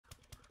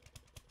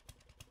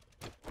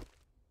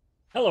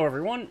Hello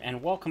everyone,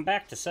 and welcome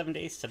back to 7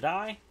 Days to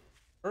Die,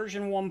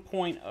 version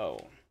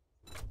 1.0.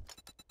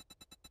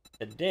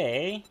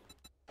 Today,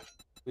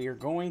 we are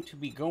going to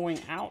be going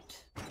out.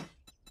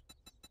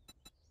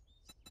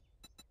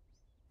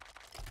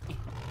 We're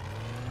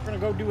going to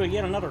go do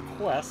yet another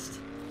quest.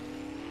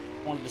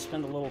 Wanted to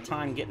spend a little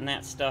time getting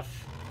that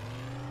stuff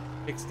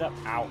fixed up.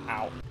 Ow,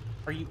 ow.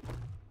 Are you...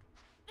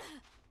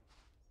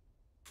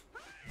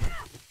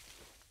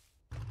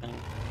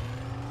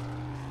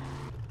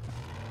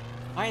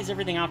 Why is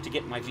everything out to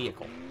get my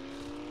vehicle?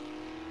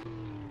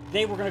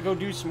 Today we're going to go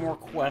do some more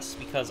quests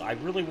because I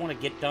really want to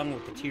get done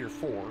with the tier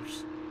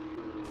 4s.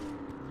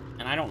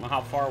 And I don't know how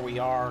far we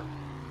are,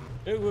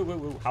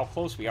 how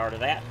close we are to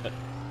that, but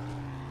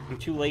I'm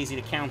too lazy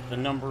to count the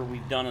number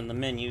we've done in the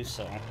menu,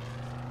 so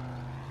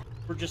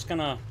we're just going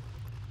to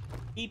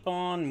keep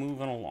on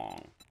moving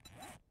along.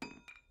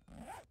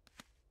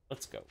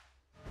 Let's go.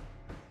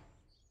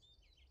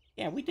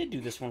 Yeah, we did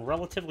do this one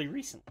relatively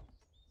recently.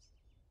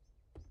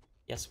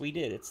 Yes, we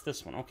did. It's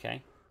this one.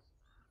 Okay.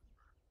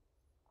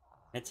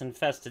 It's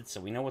infested,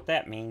 so we know what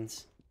that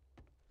means.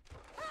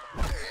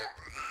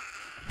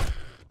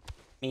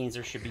 Means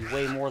there should be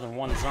way more than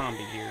one zombie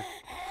here.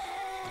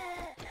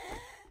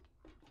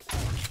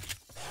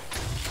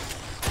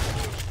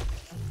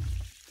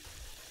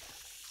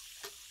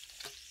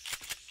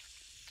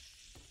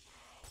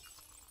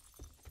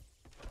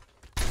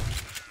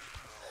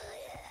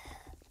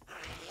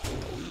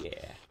 Oh,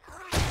 yeah.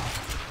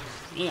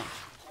 Damn.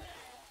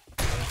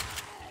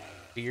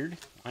 Weird.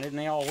 Why didn't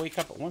they all wake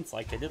up at once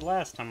like they did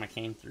last time I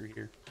came through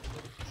here?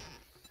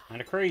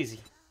 Kinda crazy.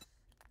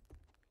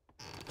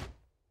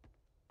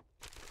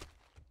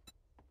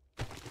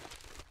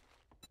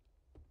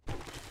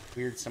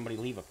 Weird somebody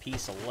leave a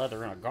piece of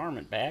leather in a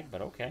garment bag,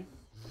 but okay.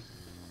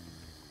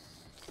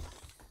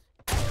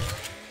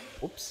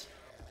 Whoops.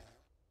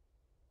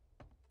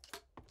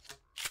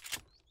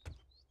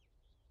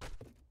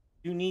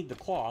 You need the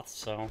cloth,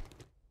 so...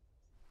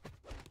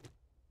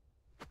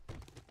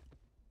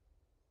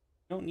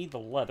 Don't need the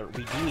leather.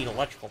 We do need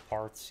electrical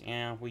parts.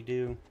 Yeah, we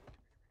do.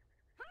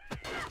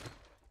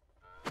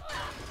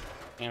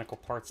 Mechanical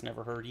parts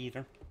never hurt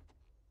either.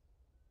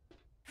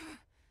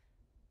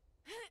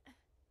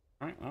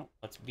 Alright, well,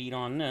 let's beat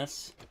on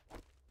this.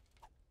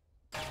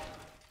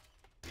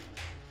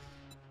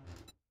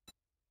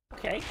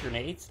 Okay,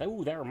 grenades.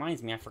 Oh, that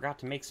reminds me, I forgot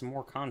to make some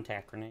more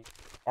contact grenades.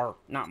 Or,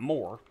 not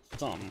more,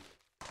 some.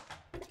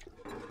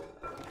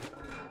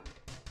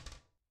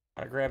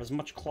 Gotta grab as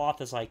much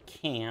cloth as I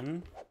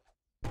can.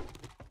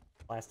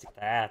 Plastic,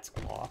 that's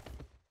cloth.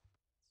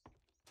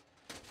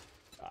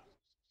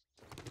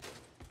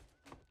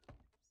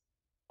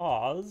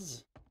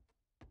 Pause.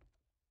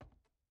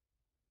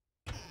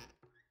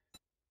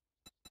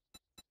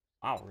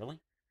 Wow, really?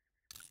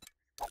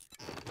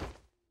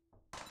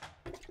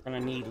 We're gonna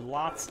need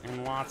lots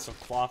and lots of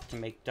cloth to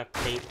make duct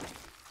tape.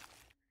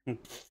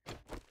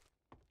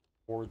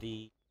 For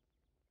the...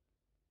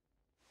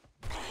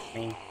 I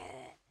mean...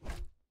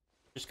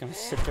 Just gonna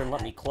sit there and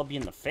let me club you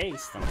in the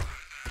face, then...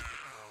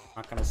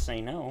 Not gonna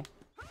say no.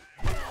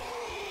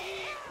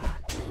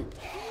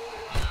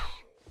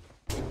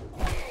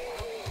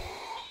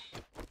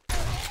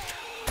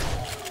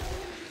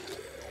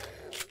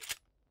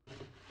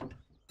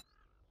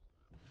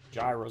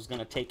 Gyro's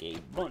gonna take a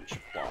bunch of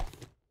cloth.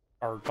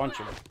 Or a bunch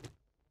of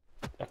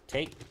duct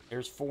tape.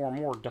 There's 4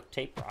 more duct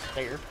tape right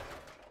there.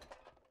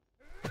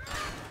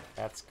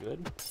 That's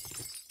good.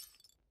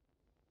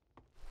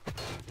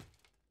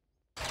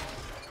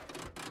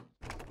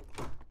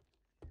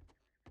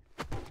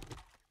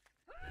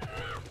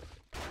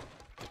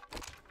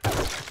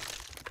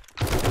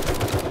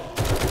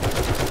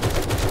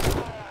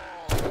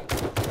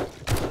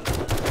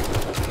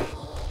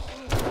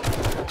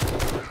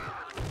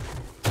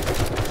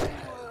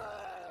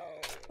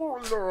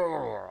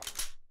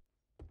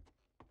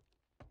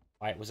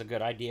 Why it was a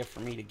good idea for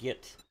me to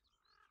get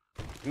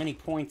as many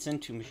points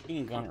into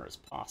machine gunner as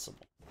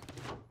possible.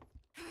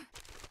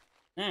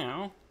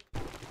 Now, I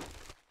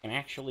can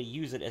actually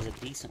use it as a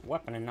decent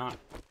weapon and not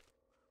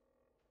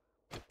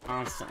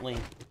constantly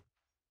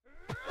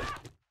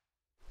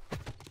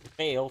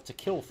fail to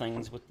kill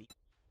things with the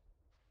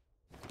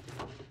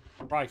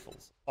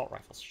rifles. Assault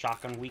rifles.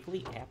 Shotgun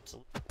weekly,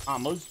 absolutely.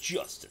 Ammo's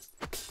justice.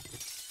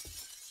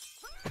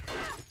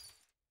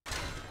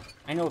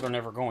 I know they're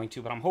never going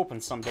to, but I'm hoping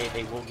someday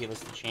they will give us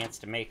the chance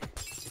to make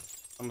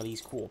some of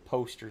these cool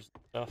posters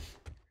and stuff.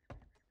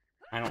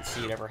 I don't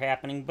see it ever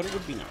happening, but it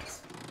would be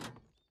nice.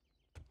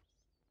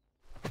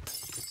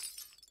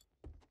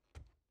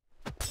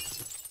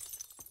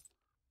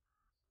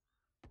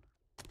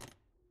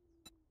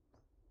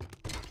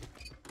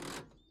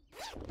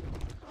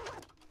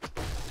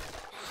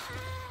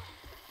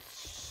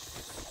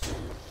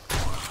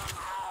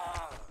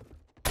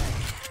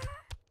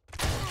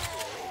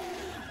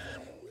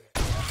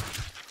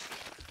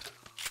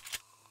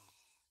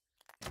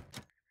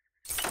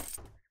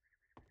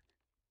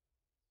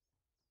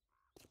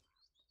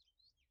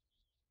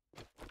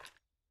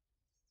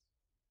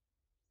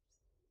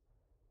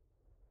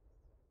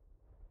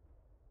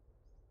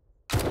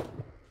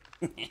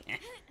 Of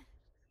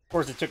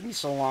course, it took me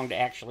so long to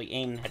actually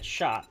aim that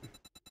shot.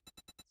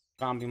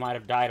 Zombie might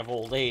have died of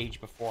old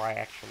age before I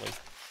actually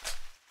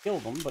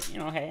killed him, but, you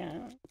know, hey,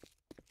 it's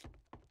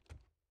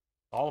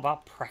all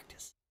about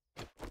practice.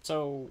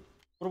 So,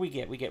 what do we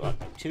get? We get, what,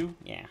 2?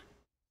 Yeah.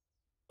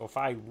 So if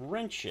I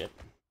wrench it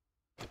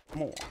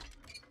more...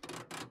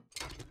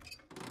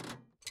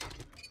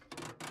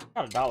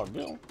 Got a dollar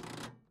bill.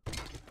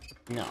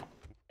 No.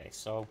 Okay,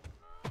 so...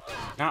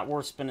 Not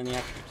worth spending the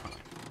extra time.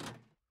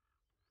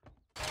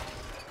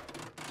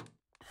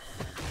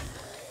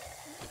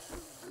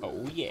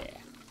 Oh, yeah.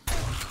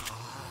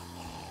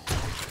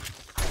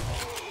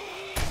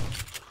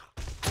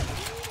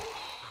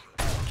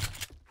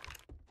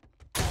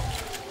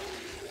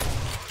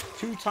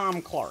 Two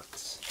Tom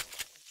Clarks.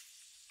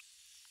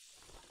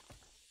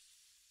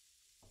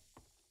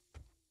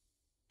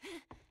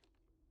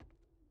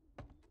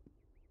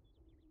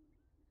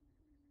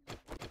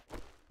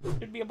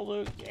 Should be able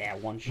to... Yeah,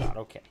 one shot,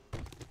 okay.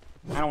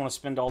 I don't want to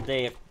spend all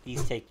day if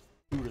these take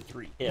 2 to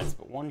 3 hits,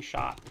 but one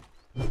shot,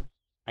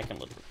 I can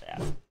live with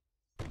that.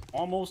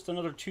 Almost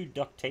another 2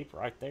 duct tape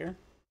right there.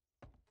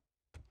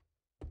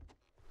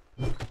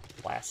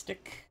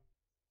 Plastic.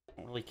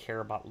 Don't really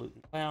care about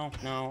looting. Well,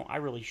 no, I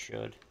really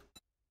should.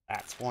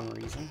 That's one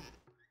reason.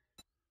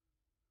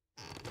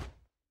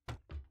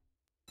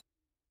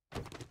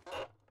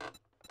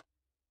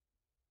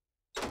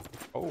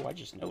 Oh, I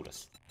just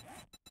noticed.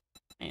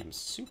 I am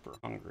super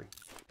hungry.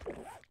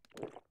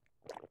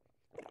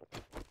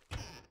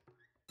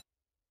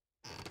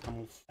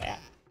 Animal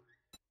fat.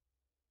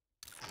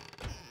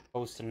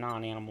 Opposed to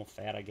non-animal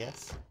fat, I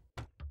guess.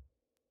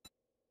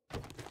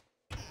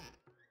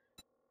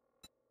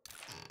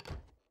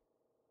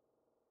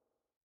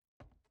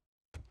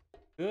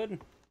 Good.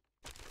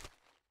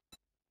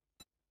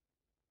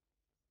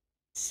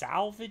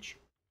 Salvage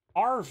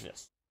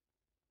harvest.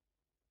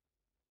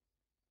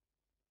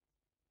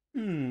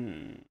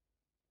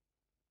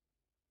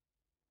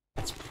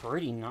 That's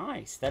pretty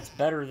nice. That's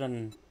better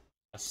than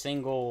a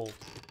single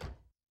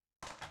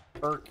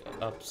perk,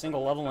 a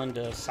single level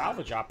into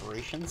salvage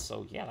operations.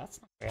 So yeah,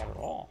 that's not bad at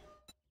all.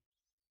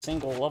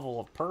 Single level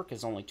of perk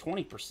is only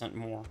 20%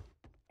 more.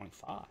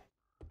 25.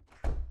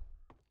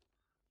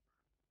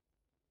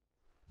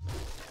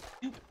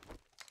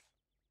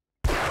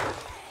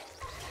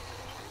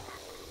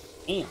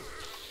 Damn.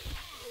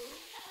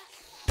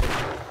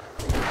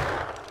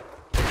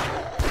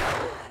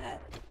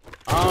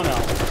 Oh no.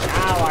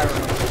 Now I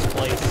remember this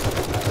place.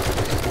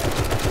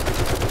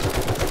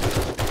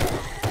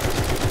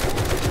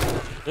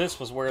 This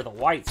was where the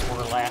whites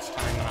were last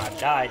time when I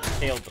died and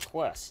failed the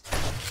quest.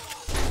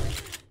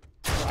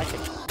 So I can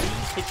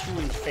please hit you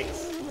in the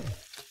face.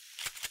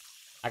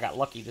 I got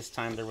lucky this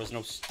time, there was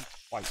no stupid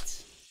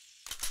whites.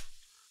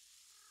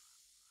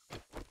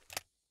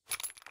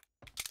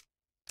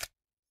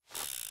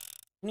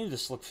 I knew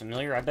this looked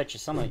familiar. I bet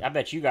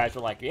you guys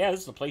were like, yeah, this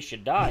is the place you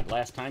died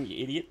last time,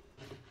 you idiot.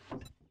 You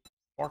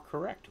are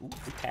correct. Ooh,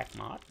 pack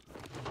mod.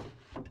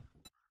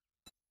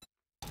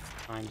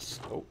 Time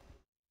scope.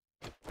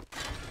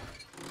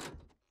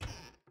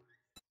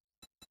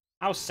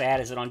 How sad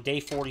is it? On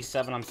day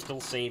 47, I'm still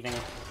saving.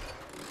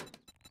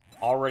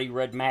 Already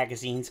read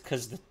magazines,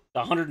 because the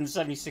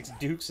 176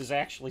 Dukes is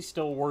actually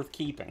still worth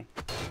keeping.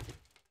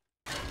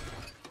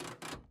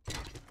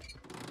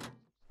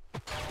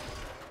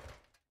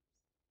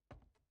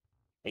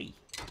 Hey.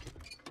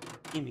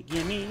 Gimme,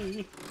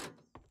 gimme.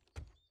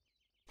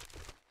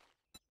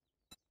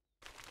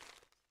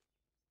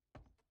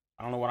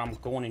 I don't know what I'm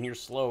going in here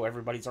slow.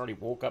 Everybody's already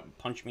woke up and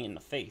punched me in the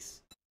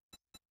face.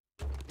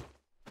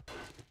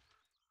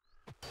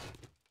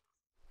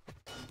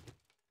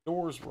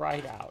 Doors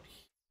right out.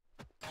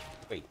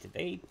 Wait, did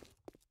they...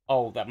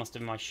 Oh, that must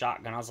have been my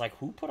shotgun. I was like,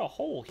 who put a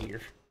hole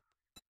here?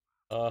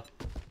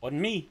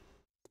 Wasn't me.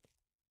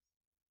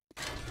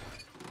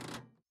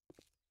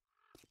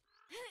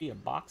 See a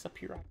box up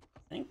here, I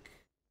think?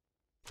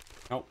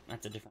 Nope,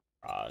 that's a different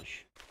garage.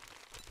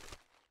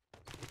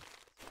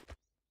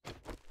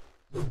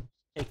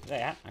 Take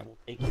that. I will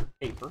take your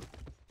paper.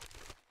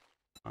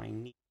 I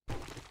need...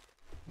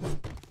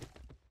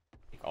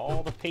 Take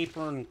all the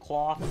paper and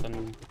cloth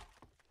and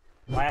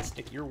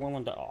plastic you're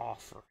willing to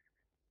offer.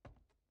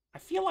 I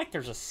feel like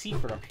there's a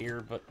secret up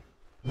here, but...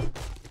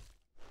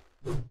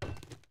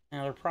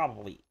 Now, there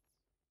probably...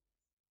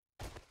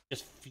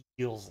 Just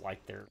feels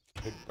like there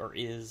could, or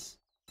is.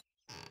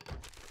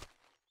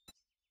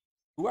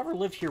 Whoever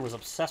lived here was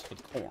obsessed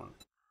with corn.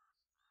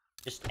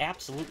 Just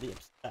absolutely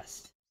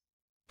obsessed.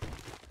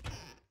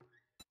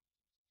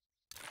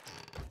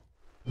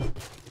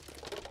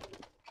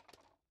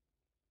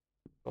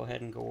 Go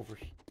ahead and go over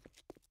here.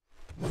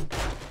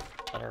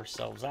 Let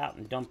ourselves out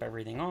and dump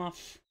everything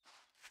off.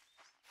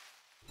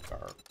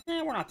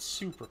 We're not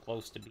super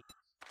close to being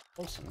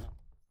close enough.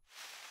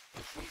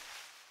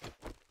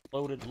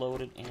 Loaded,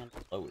 loaded, and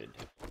loaded.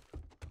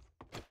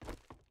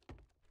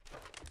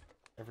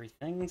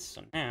 Everything,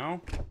 so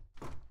now,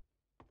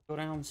 go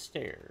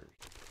downstairs.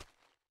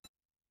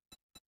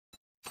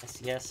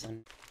 Yes,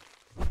 and...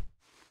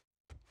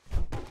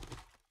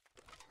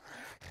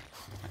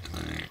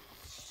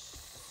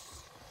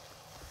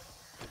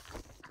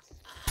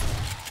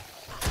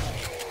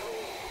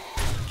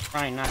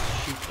 Trying not to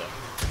shoot the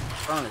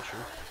furniture.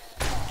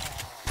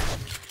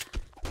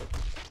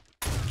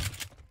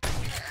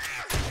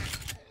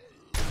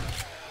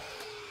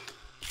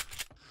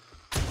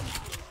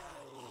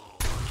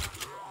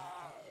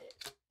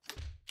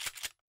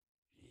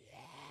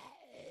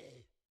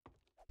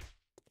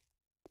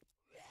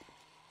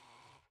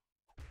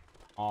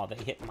 Oh, they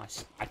hit my...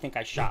 I think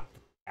I shot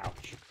the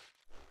couch.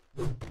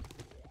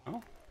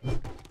 Oh.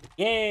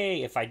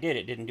 Yay! If I did,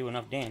 it didn't do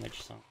enough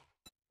damage, so...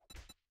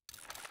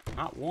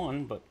 Not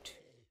one, but two.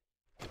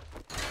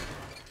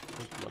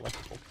 The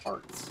electrical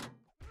parts.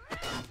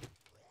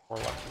 4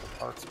 electrical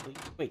parts, please.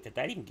 Wait, did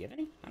that even give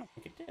any? I don't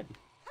think it did.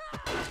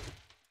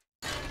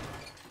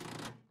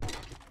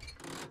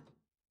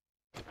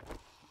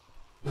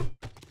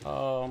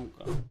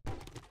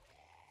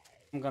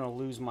 I'm gonna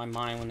lose my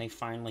mind when they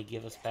finally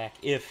give us back,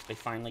 if they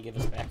finally give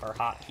us back our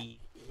hotkey.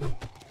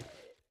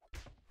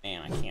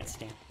 Man, I can't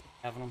stand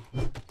having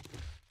them.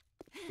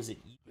 Was it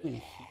you and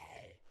he?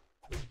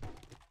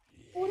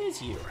 What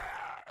is you?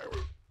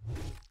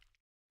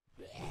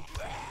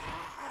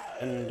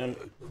 And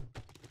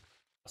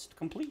quest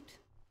complete.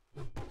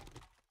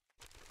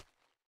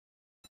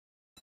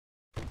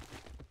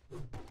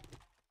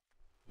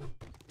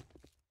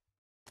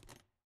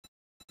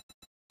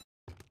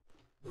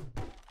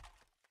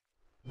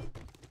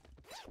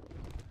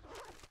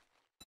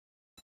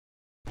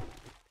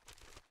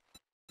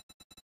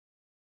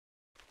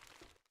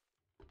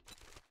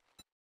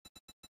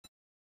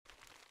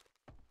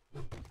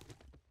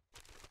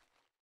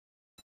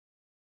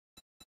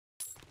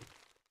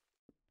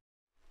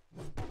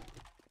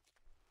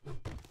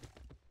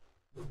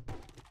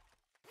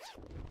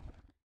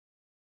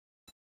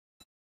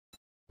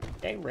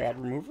 Okay, rad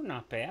remover,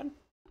 not bad.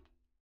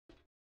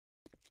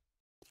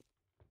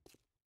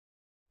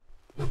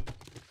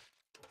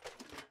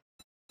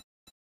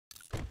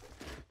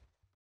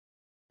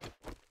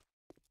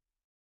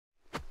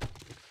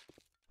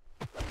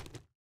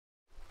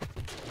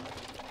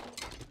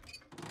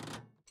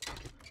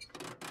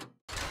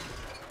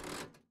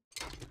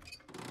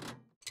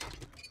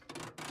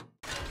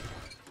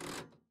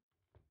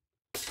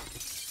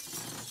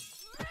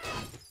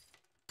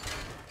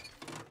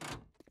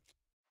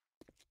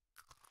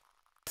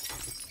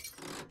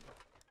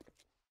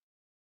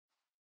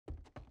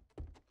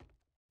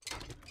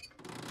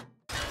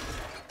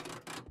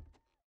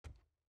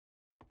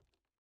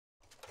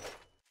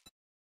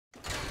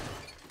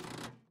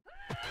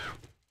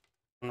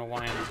 I don't know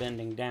why I'm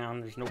bending down.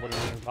 There's nobody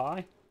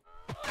nearby.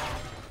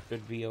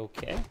 Should be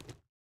okay.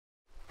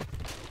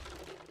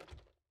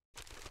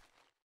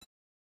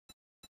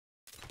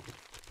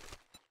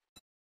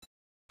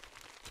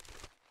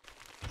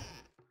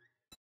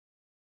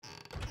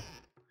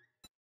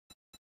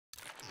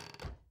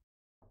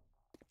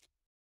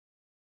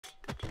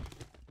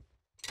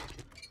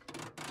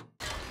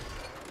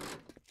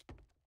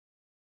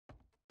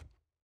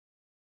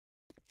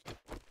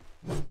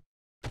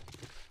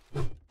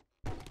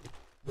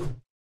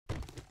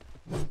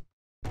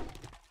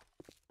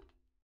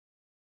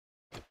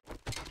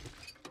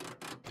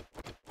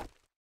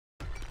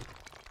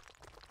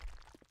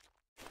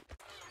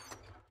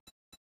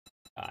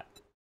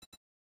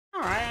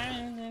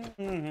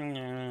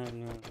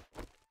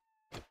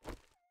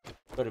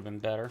 'Could have been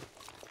better.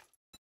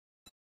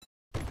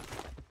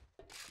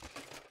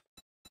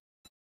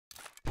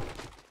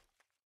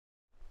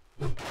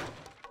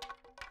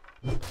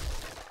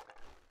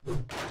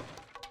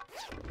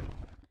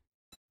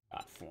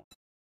 Got 4.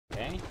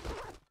 Okay.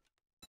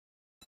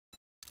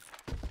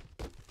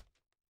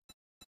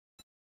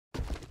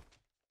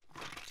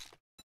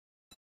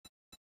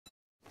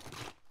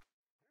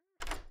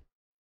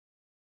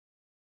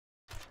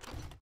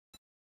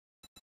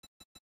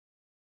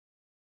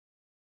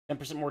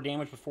 %10 more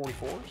damage with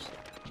 44s.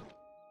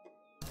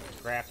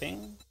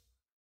 Scrapping.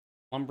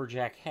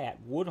 Lumberjack hat.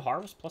 Wood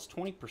harvest plus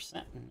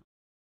 20%.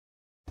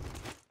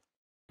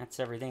 That's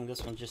everything.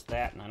 This one's just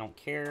that, and I don't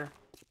care.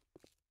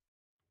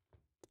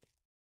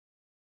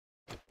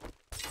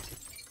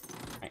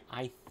 Right,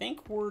 I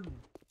think we're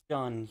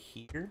done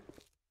here.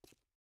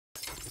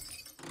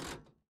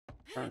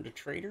 Turn to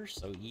traders,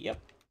 so yep.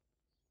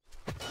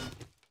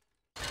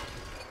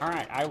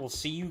 Alright, I will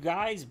see you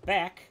guys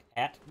back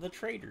at the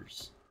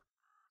traders.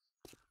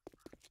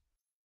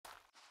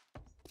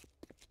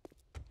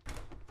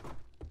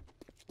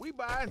 We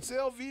buy and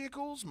sell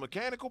vehicles,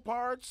 mechanical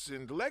parts,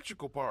 and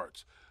electrical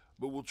parts,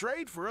 but we'll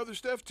trade for other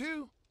stuff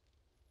too.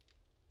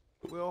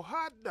 Well,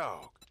 hot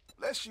dog,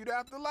 let's shoot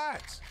out the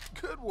lights.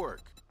 Good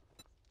work.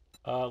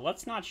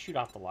 Let's not shoot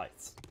out the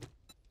lights.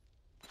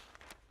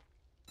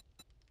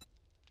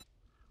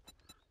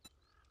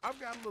 I've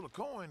got a little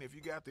coin if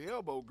you got the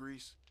elbow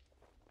grease.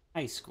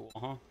 High school,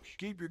 huh?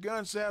 Keep your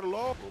gun saddle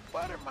off or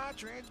butter my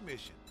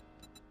transmission.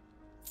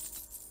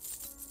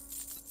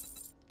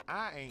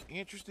 I ain't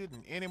interested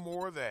in any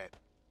more of that.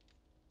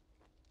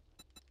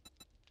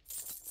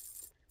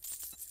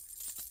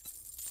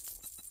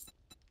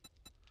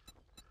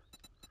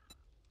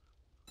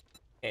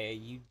 Okay,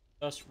 you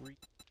just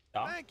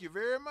Thank you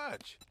very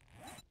much.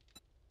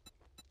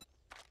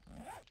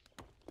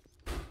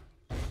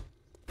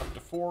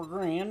 4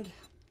 grand.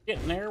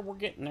 Getting there, we're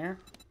getting there.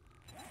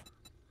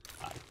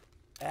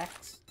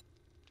 Packs.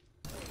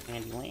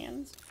 Handy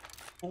lands.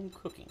 Home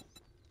cooking.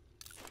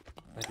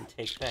 I can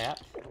take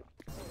that.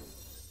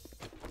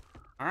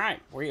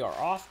 Alright, we are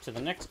off to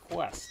the next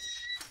quest.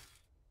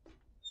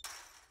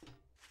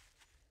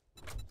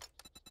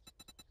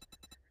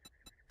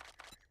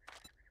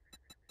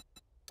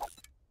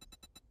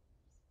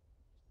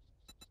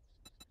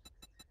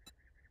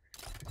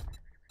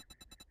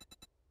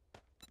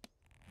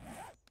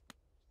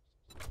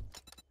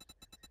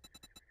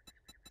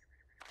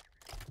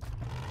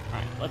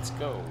 Alright, let's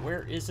go.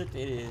 Where is it?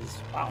 It is...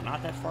 Wow,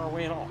 not that far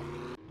away at all.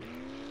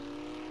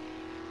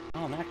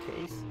 Oh, in that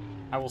case,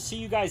 I will see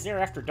you guys there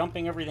after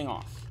dumping everything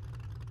off.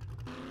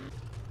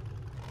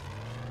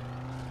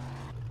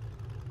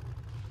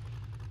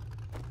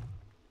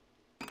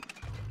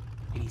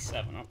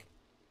 Okay.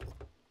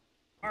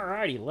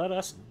 Alrighty, let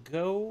us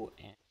go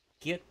and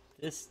get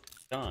this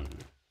done.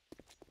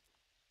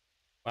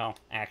 Well,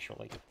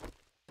 actually.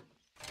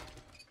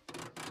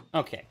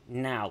 Okay,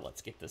 now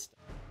let's get this done.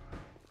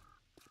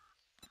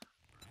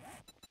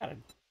 Got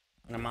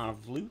an amount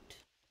of loot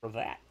for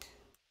that.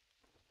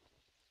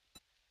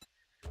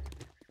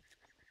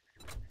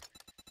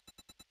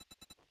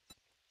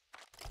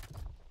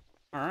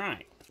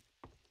 Alright.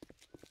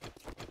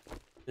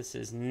 This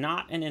is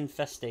not an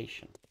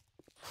infestation.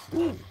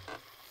 Woo.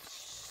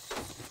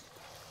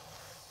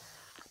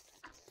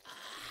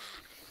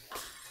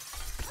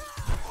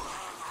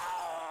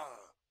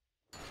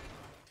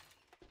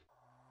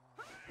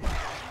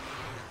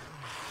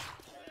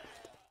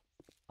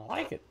 I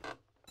like it.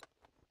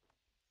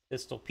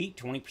 Pistol Pete,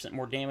 20%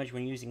 more damage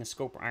when using a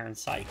scope or iron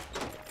sight.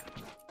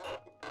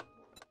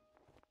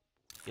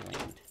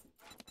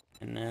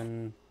 And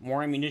then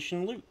more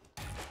ammunition loot.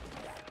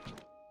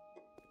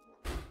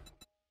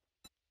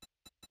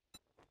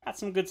 Got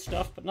some good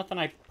stuff, but nothing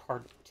I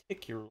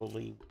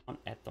particularly want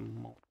at the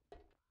moment.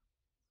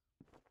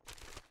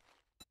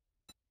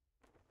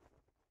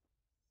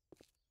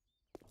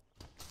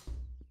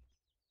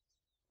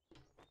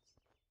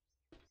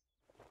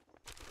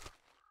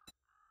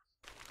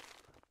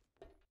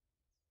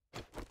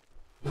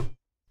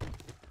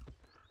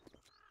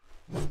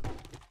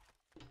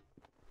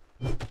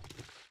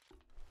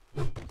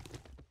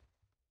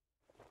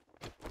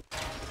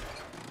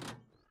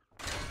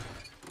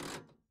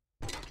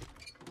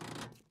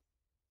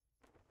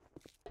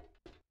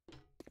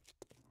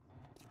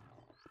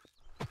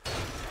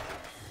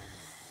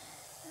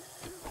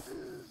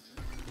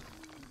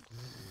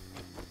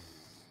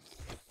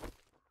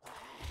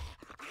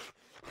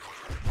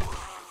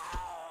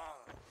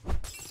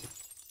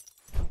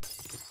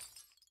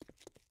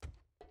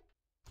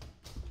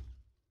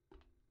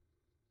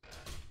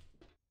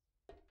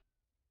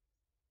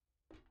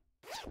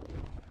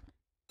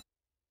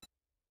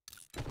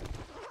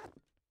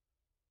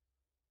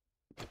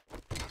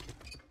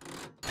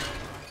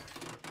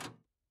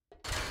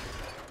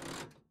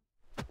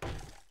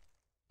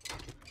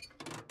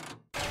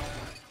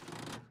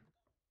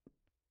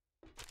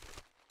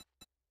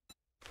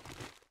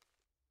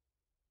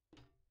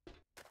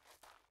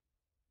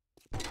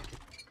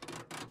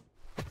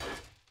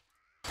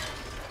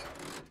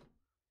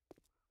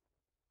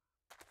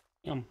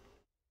 Yum.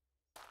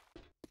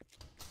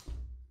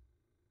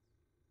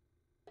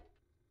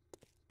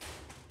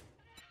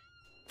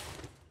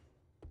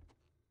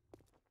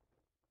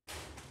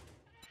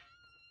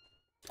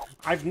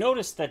 I've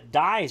noticed that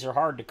dyes are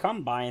hard to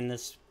come by in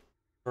this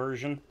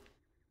version,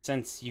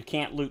 since you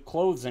can't loot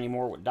clothes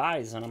anymore with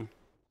dyes in them.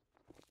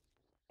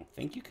 I don't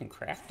think you can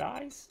craft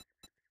dyes.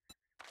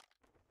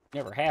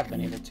 Never have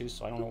been able to,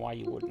 so I don't know why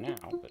you would now,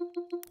 but...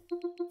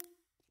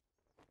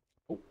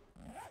 Oh,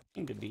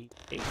 seem to be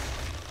the case.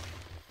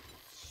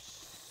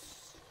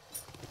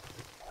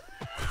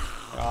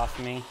 Get off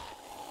me.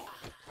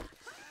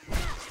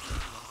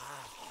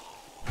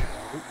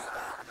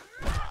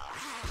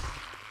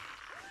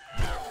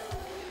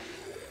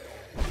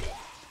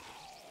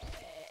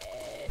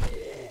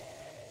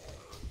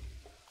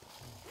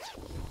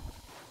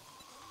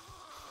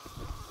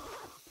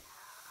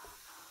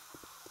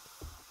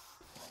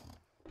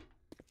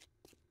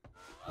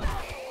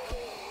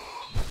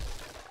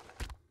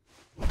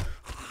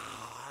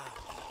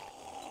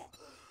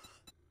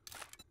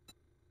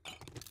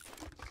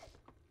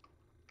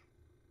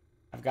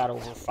 I've got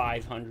over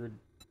 500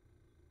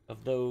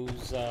 of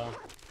those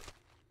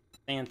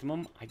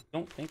Xanthemum. I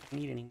don't think I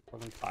need any more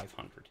than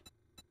 500.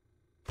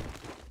 I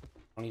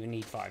don't even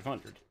need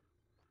 500.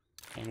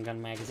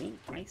 Handgun magazine,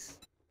 nice.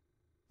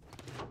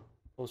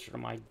 Closer to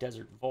my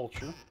Desert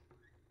Vulture.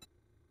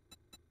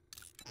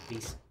 At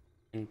least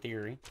in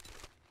theory.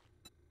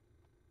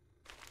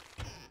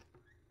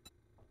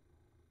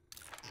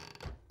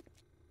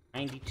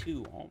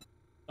 $92, all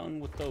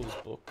done with those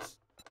books.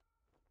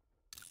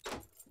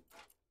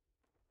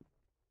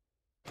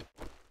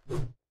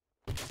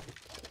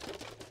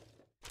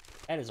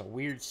 That is a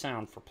weird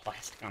sound for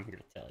plastic, I'm here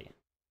to tell you.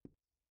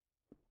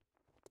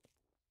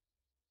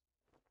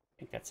 I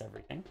think that's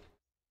everything.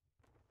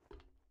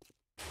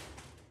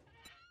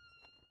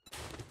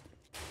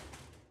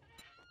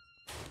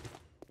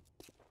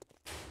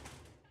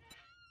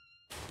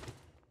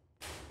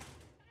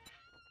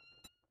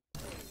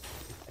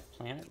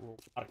 planet,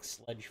 robotic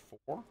sledge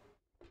 4.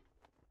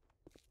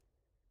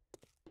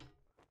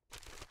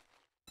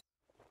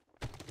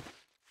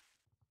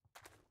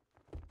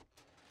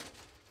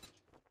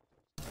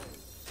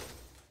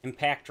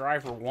 Impact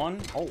driver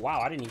 1. Oh wow,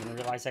 I didn't even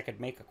realize I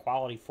could make a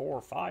quality 4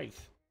 or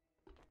 5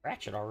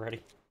 ratchet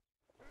already.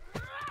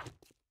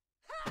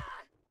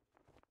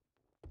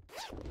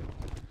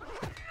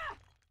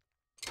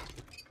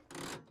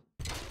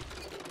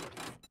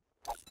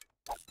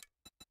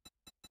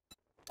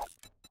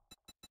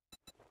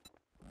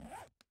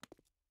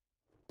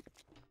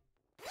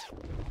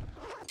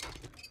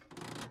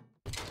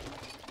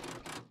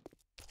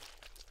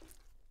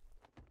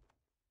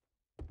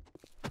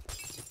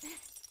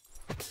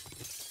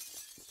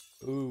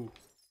 Ooh.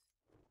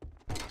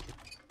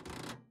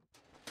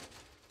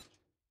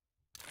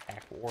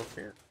 Attack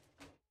warfare.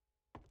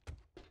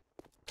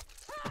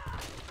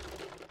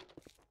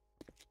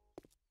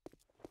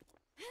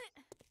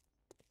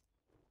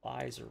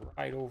 Flies are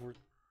right over.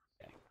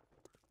 Okay.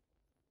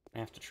 I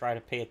have to try to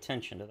pay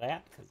attention to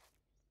that because.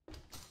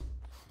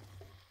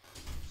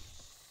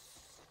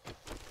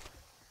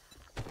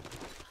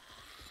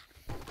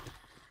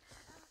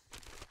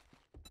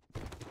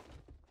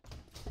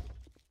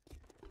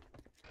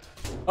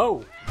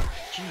 Oh,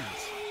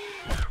 jeez.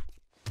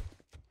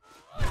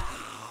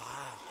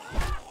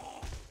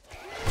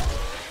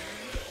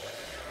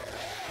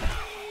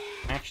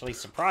 I'm actually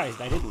surprised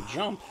I didn't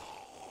jump.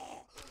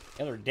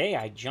 The other day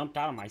I jumped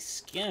out of my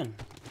skin.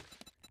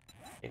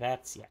 Okay,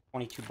 that's, yeah,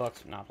 22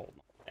 bucks. I'm not holding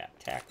on to that.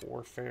 Attack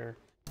warfare.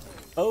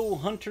 Bow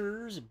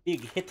hunters,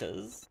 big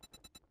hitters,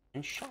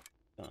 and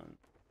shotgun.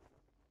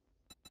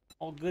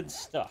 All good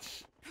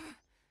stuff.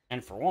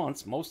 And for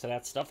once, most of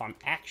that stuff I'm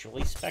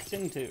actually spec'd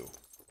into.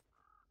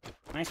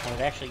 Nice one,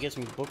 it actually gives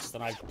me books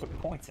that I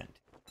put points into.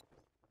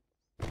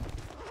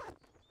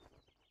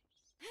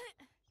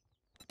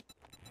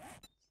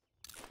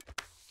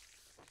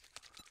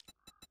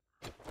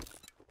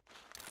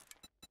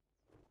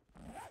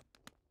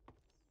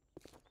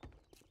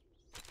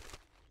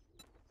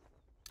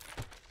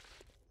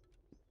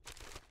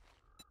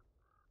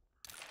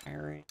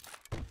 Iron.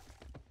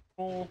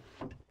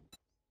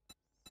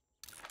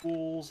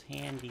 Tools,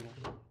 handy.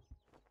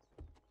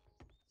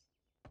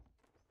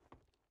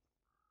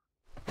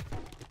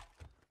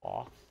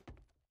 Off.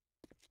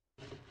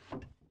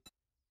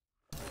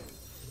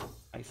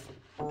 Knife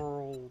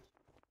furled.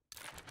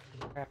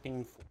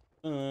 Trapping for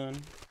gun.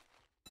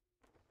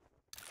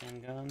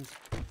 Handguns.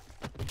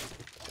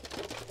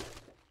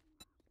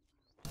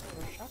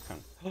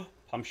 Shotgun.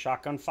 Pump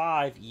shotgun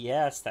 5.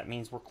 Yes, that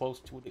means we're close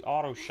to the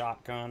auto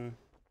shotgun.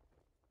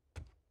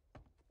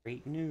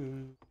 Great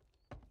news.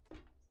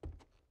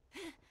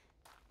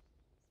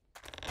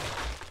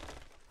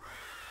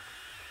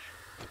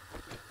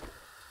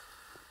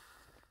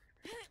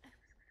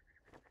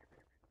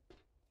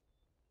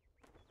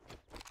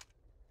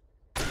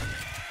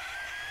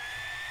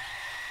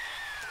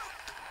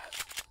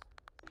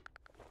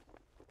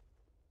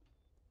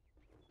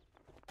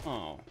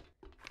 Oh.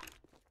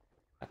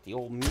 Got the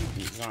old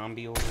mutant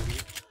zombie over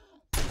here.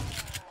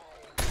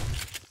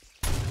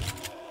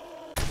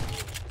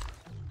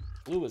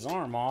 Blew his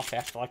arm off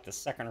after like the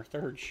second or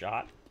third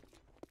shot.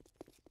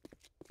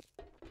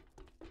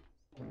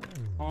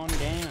 Calm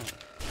down.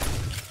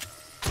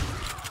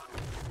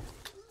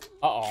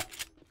 Uh-oh.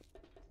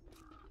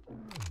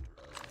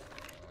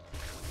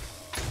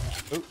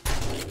 Oop.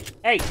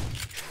 Hey!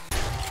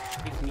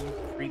 Give me,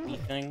 creepy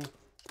thing.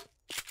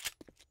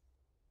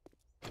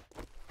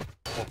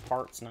 Or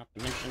parts, not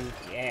to mention.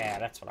 Yeah,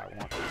 that's what I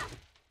want.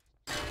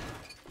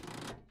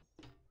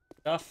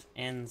 Stuff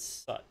and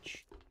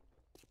such.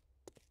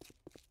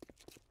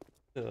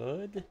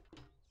 Good.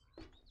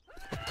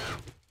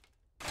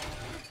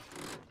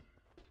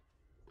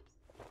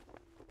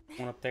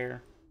 One up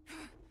there.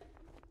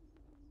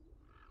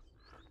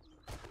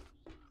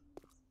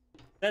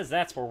 Says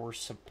that's where we're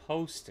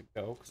supposed to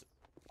go, because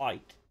it's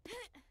light.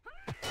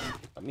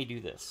 Let me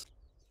do this.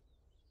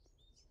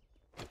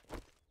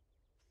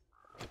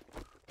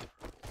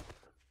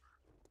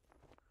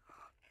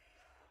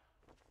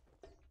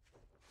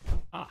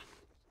 Ah.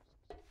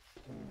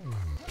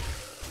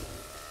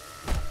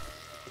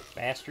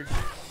 Bastard.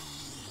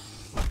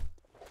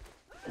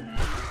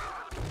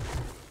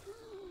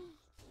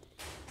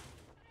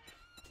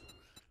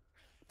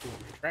 Ooh,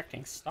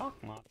 retracting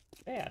stock mod.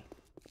 Bad.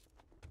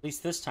 At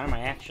least this time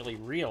I actually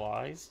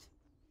realized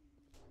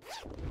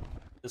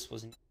this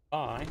was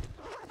nearby.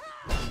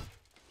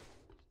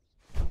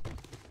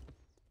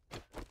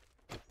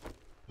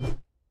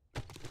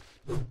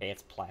 Okay,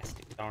 it's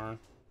plastic, darn.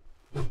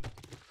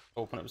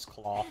 Hoping it was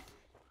cloth.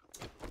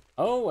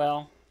 Oh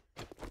well.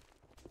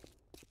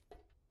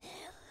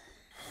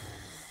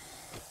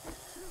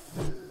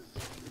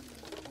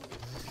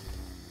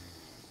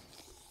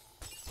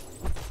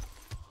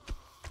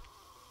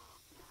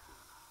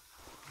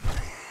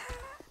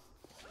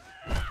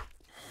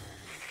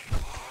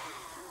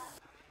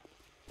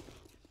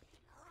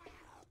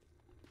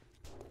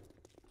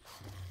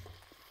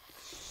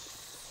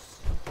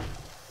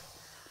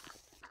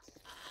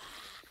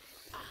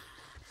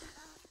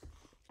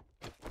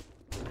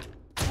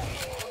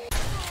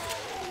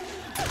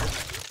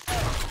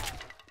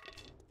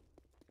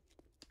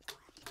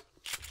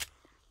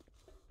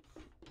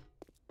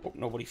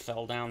 nobody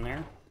fell down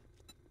there.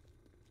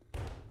 I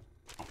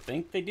don't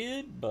think they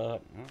did,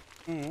 but...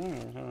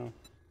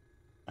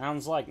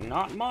 sounds like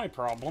not my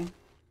problem.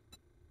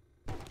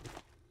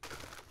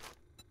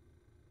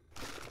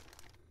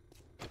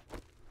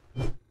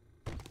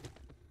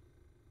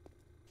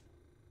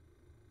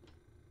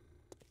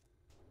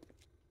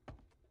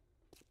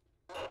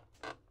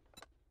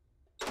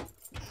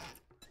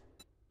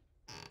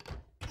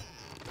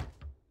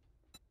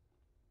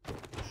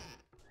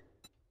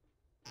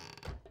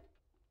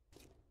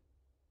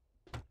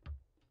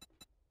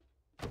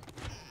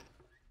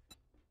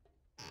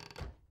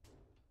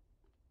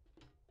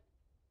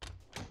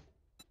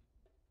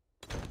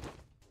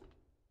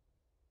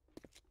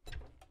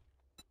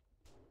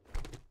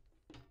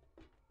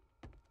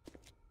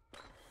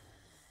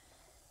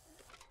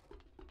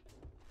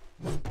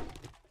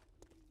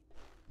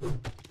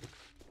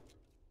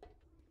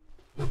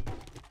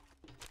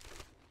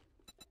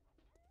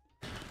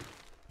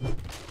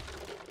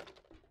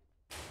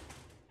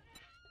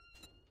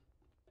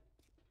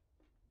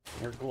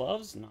 Your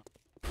gloves, not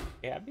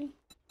Gabby.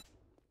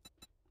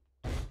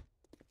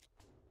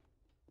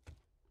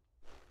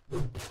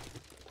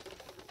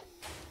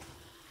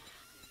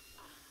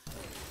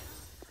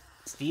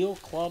 Steel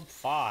Club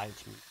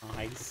 5,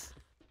 nice.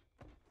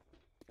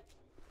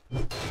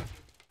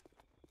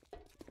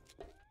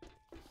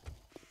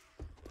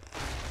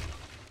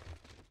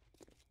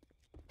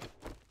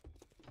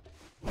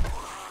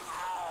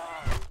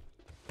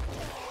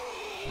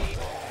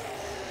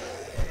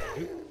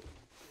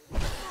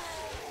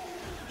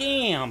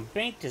 Damn,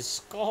 banked his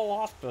skull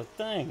off the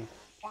thing.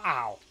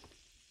 Wow.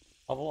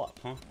 Level up,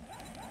 huh?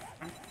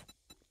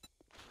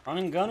 Run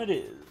and gun it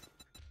is.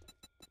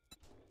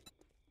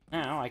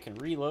 Now I can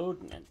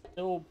reload and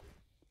still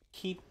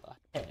keep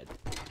ahead.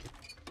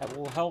 That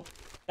will help.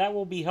 That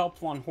will be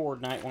helpful on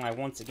Horde night when I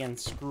once again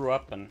screw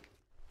up and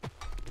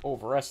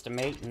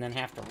overestimate and then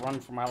have to run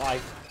for my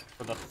life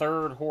for the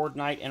third Horde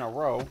night in a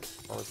row.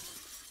 Or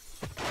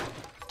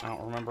I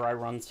don't remember. I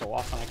run so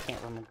often I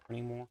can't remember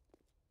anymore.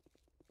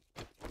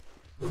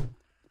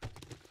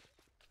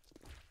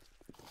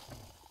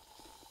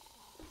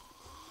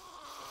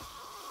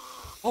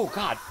 Oh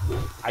god,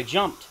 I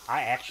jumped.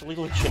 I actually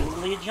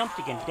legitimately jumped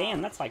again.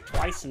 Damn, that's like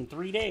twice in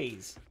 3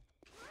 days.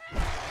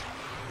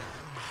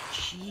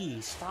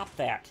 Jeez, stop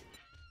that.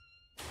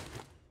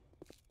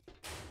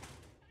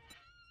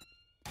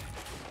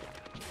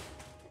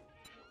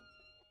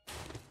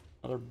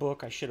 Another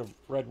book. I should have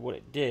read what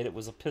it did. It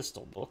was a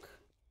pistol book.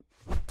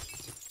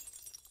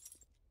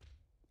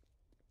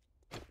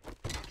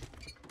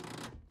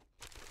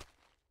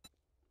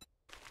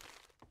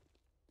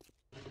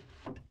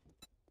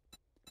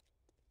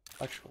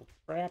 Electrical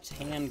traps,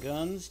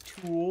 handguns,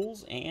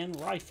 tools, and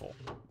rifle.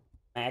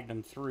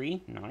 Magnum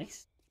 3,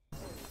 nice.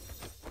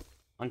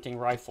 Hunting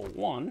rifle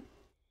 1,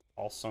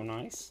 also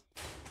nice.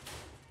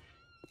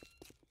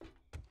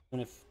 Even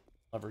if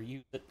I'll ever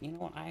use it, you know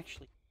what, I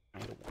actually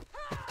kind of want.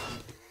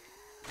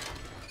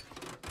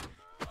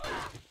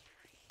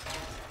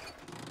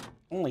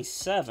 Only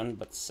 7,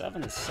 but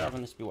 7 is 7.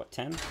 This would be what,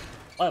 10?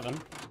 11.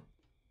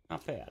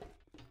 Not bad.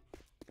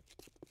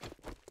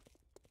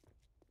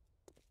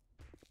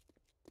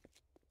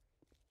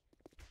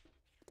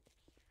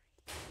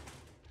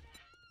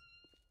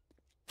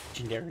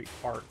 Legendary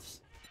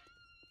parts.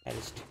 That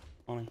is too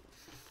funny.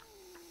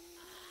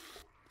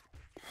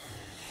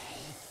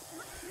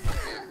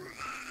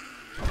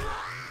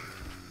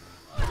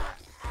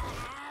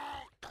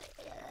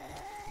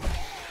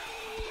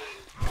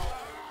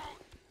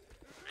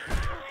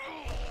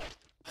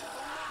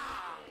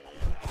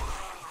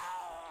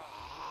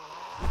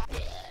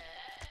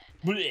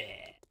 Blech.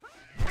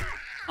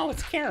 Oh,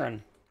 it's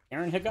Karen.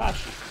 Karen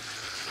Higashi.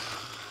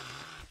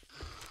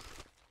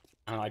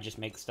 I don't know, I just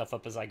make stuff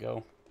up as I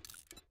go.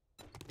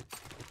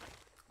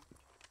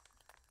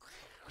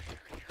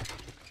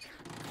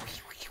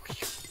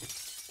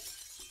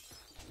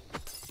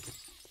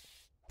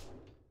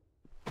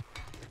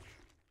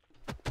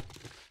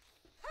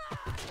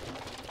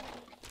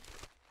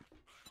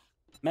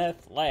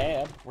 Meth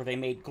lab, where they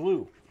made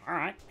glue.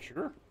 Alright,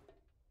 sure.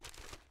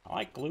 I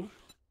like glue.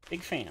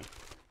 Big fan.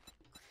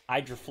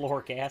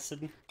 Hydrofluoric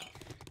acid.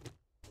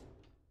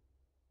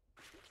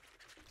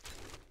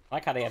 I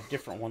like how they have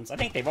different ones. I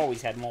think they've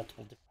always had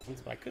multiple different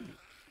ones, but I could be.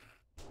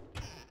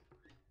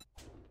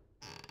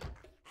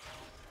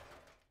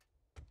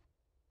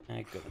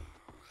 Good.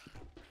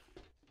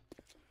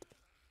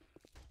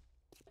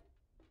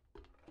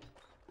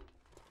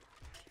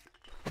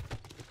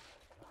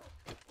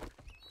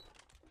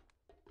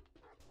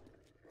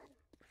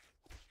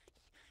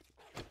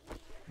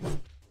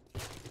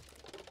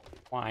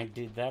 Why I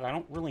did that? I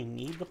don't really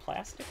need the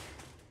plastic.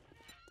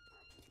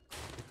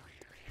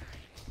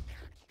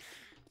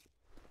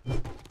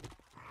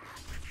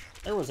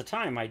 There was a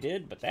time I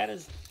did, but that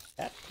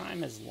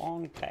time is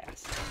long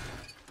past.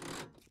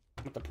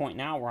 I'm at the point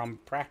now where I'm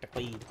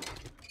practically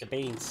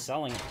debating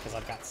selling it because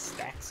I've got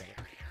stacks of it.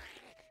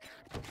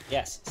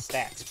 Yes,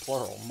 stacks,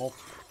 plural,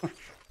 multiple.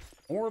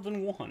 More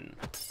than one.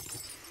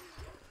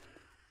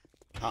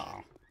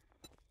 Uh-oh.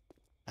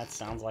 That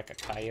sounds like a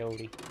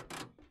coyote.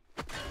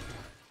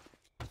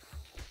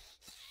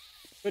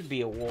 Could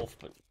be a wolf,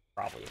 but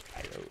probably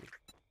a coyote.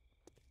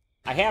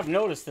 I have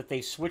noticed that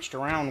they've switched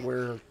around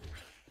where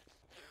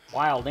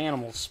wild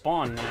animals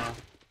spawn now.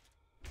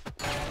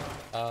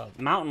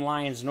 Mountain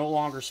lions no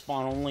longer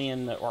spawn only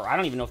in the... Or I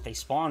don't even know if they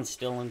spawn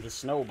still in the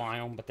snow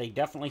biome, but they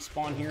definitely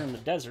spawn here in the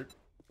desert.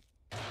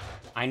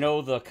 I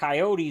know the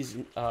coyotes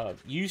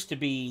used to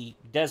be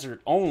desert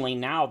only.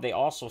 Now they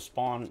also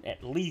spawn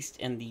at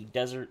least in the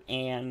desert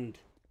and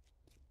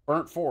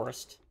burnt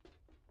forest.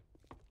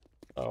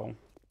 So,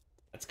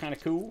 that's kind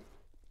of cool.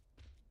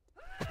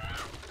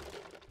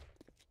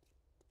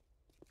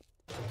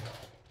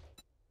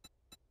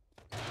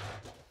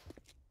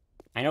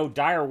 I know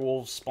dire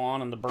wolves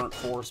spawn in the burnt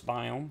forest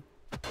biome.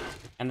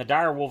 And the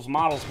dire wolves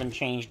model's been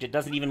changed. It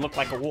doesn't even look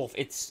like a wolf.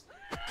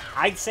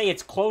 I'd say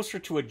it's closer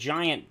to a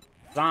giant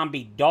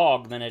zombie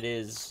dog than it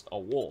is a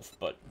wolf,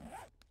 but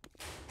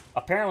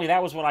apparently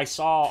that was what I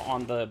saw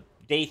on the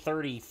day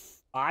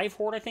 35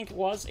 Horde, I think it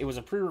was. It was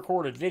a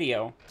pre-recorded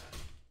video,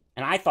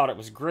 and I thought it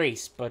was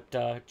Grace, but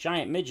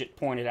Giant Midget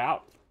pointed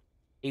out.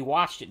 He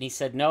watched it, and he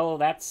said, no,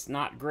 that's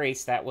not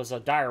Grace, that was a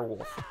dire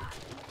wolf.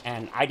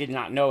 And I did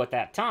not know at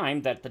that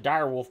time that the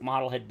dire wolf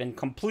model had been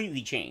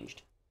completely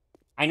changed.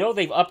 I know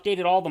they've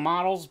updated all the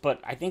models, but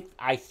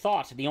I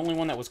thought the only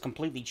one that was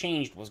completely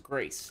changed was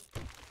Grace.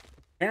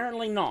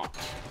 Apparently not.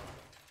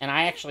 And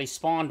I actually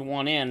spawned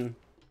one in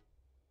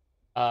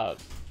on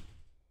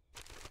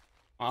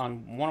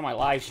one of my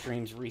live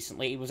streams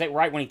recently. It was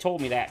right when he told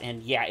me that,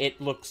 and yeah,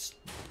 it looks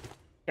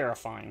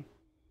terrifying.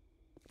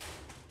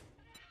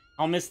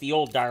 I'll miss the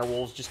old dire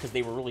wolves just because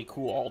they were really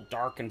cool, all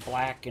dark and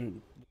black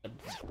and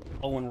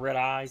glowing red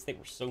eyes. They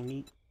were so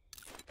neat.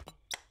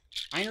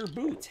 Miner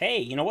boots. Hey,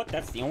 you know what?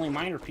 That's the only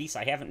miner piece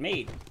I haven't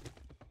made.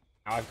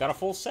 Now I've got a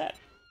full set.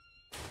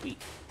 Sweet.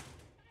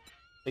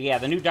 But yeah,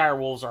 the new dire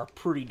wolves are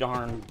pretty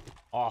darn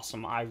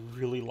awesome. I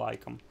really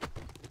like them.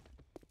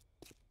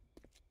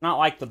 Not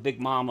like the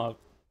Big Mama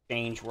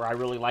change, where I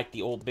really like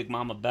the old Big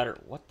Mama better.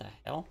 What the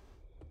hell?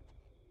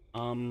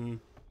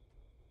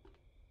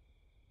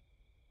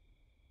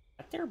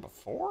 That there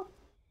before?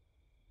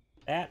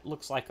 That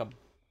looks like a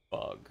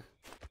bug.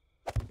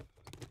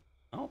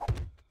 Oh.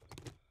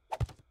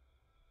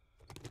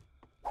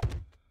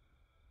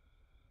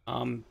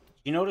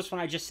 You notice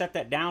when I just set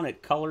that down,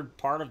 it colored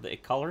part of the...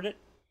 It colored it?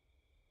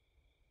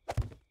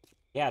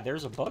 Yeah,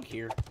 there's a bug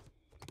here.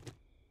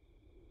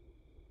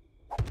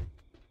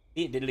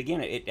 See, it did it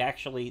again. It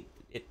actually...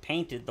 It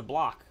painted the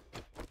block.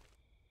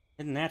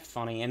 Isn't that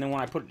funny? And then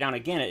when I put it down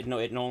again, it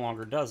no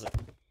longer does it.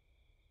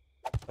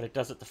 But it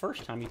does it the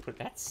first time you put it.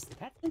 That's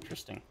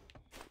interesting.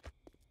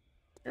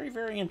 Very,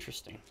 very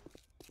interesting.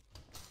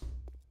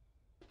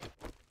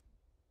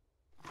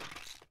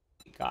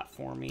 You got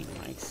for me.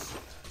 Nice.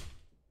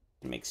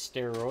 Make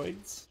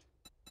steroids.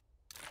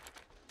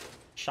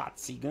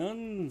 Shotzi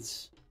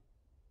guns.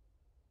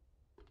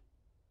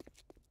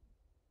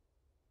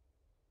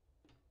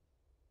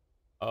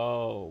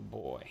 Oh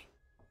boy.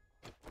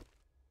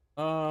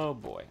 Oh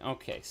boy.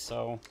 Okay,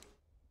 so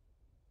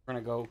we're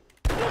gonna go.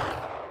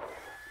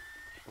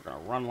 We're gonna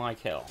run like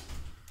hell.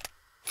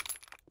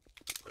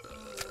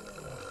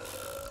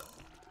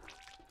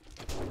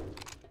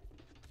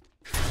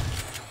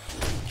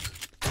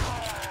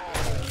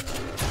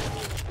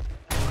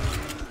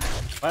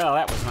 Well,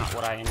 that was not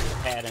what I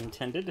had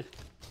intended.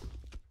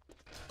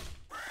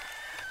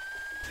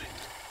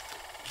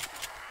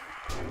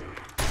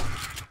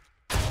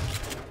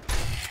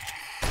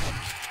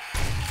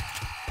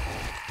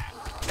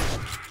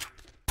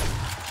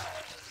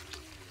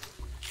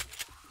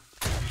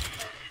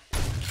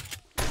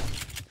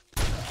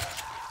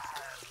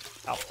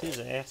 Out his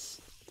ass.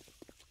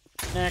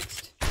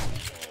 Next.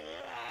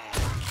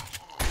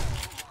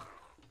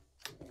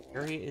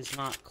 Area is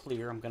not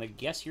clear. I'm gonna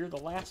guess you're the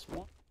last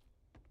one.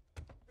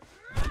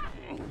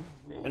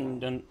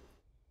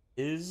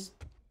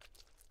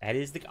 That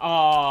is the...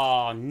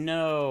 Oh,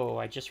 no.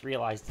 I just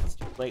realized it's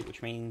too late,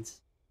 which means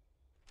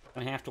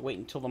I'm gonna have to wait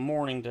until the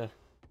morning to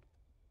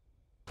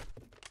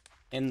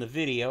end the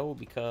video,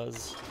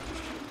 because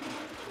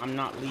I'm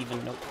not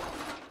leaving no...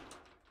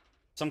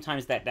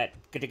 Sometimes that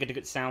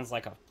sounds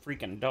like a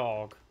freaking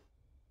dog.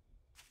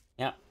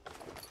 Yep.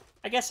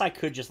 I guess I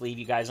could just leave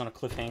you guys on a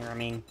cliffhanger. I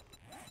mean,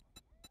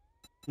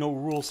 no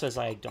rule says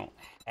I don't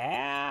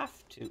have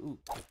to. Ooh.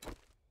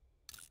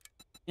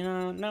 You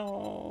know,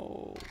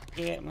 no.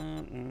 Yeah,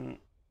 man.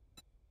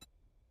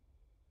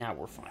 Now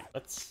we're fine.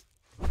 Let's...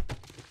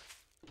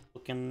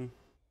 Looking...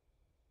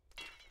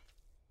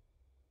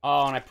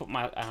 Oh, and I put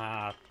my...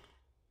 I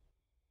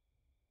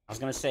was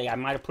gonna say, I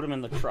might have put them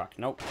in the truck.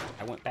 Nope.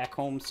 I went back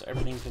home, so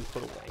everything's been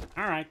put away.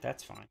 Alright,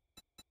 that's fine.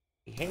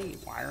 Hey,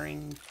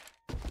 wiring.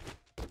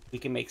 We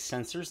can make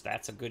sensors.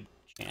 That's a good...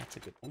 Yeah, that's a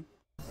good one.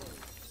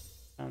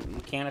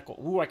 Mechanical...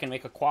 Ooh, I can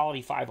make a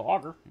quality 5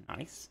 auger.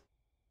 Nice.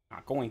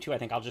 Not going to. I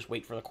think I'll just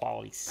wait for the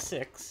quality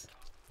 6.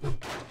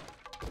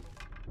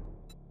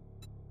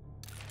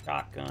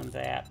 Shotgun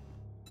that.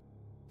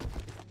 I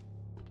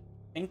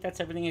think that's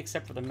everything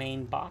except for the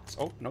main box.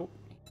 Oh, nope.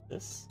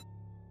 this.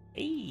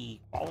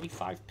 Hey, quality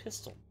 5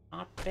 pistol.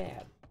 Not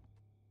bad.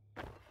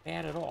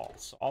 Bad at all.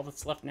 So all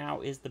that's left now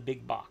is the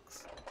big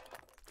box.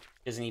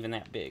 Isn't even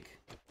that big.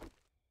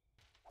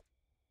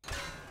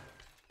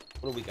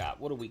 What do we got?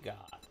 What do we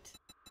got?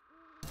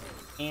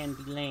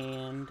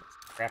 Candyland.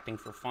 Scrapping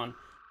for fun.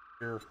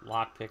 Here,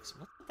 lockpicks.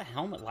 What's with the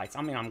helmet lights?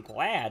 I mean, I'm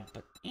glad,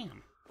 but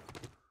damn.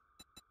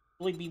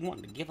 Really be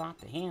wanting to give out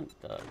the helmet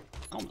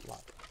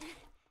light.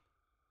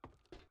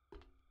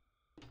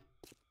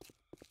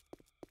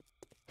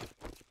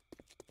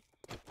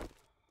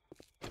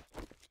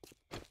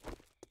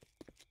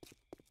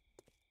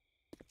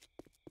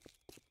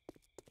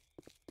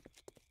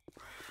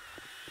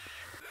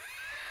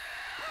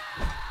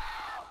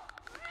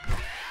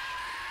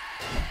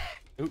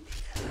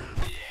 Oops.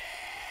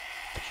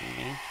 What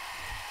you mean?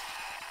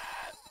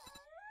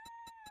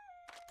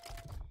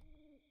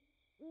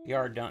 You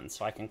are done,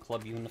 so I can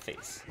club you in the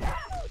face.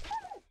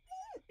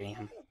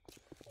 Damn.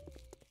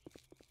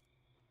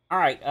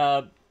 Alright,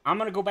 I'm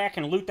gonna go back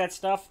and loot that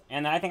stuff,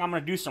 and I think I'm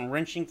gonna do some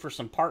wrenching for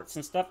some parts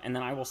and stuff, and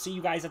then I will see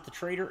you guys at the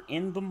trader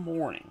in the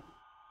morning.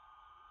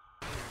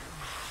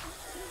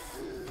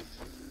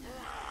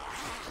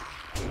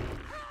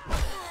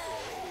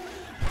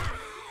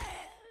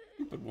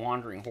 Stupid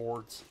wandering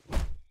hordes.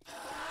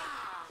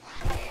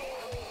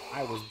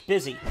 I was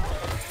busy.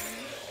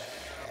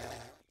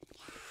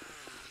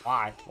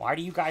 Why? Why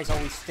do you guys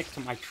always stick to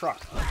my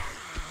truck?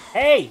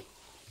 Hey!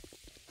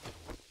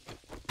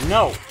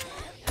 No!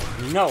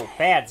 No,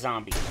 bad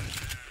zombie.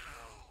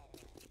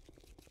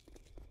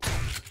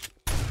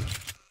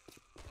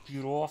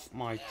 Get off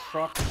my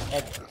truck,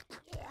 Edgar.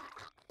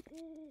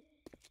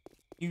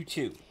 You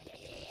too.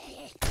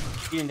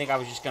 You didn't think I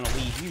was just gonna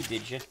leave you,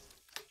 did you?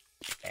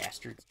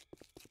 Bastards.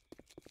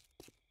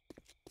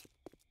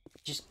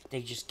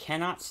 They just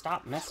cannot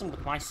stop messing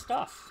with my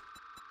stuff.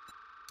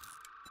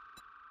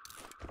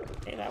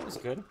 Hey, that was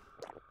good.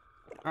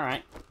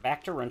 Alright,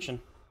 back to wrenching.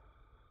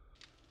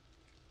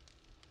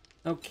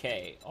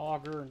 Okay,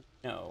 auger,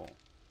 no.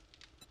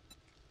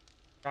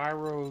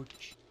 Gyro,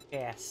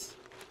 yes.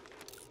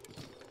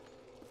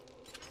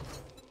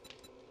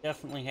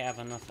 Definitely have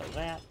enough of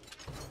that.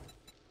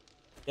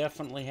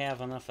 Definitely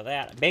have enough of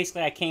that.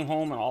 Basically, I came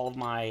home and all of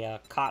my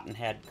cotton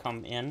had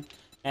come in.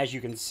 As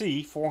you can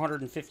see,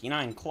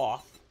 459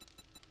 cloth.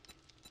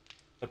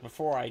 But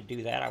before I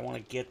do that, I want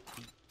to get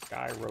the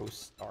gyro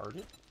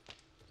started.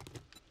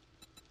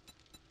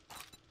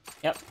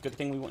 Yep, good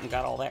thing we went and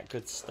got all that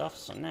good stuff.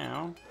 So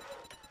now,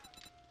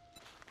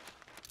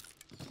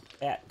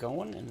 that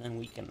going, and then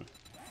we can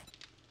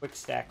quick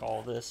stack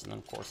all this, and then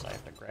of course I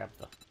have to grab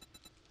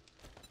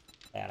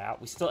that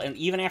out. We still, and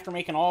even after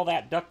making all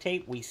that duct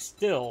tape, we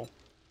still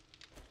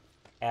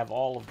have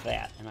all of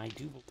that, and I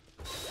do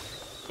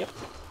believe, yep.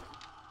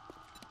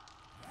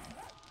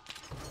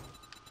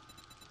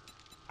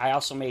 I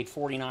also made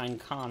 49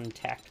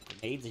 contact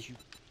grenades, as you.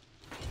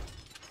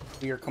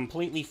 We are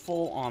completely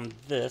full on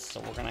this,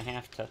 so we're gonna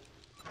have to. I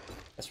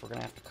guess we're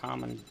gonna have to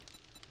commentate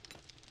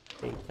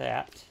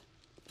that.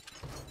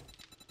 I'm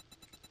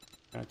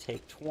gonna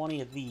take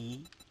 20 of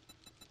these.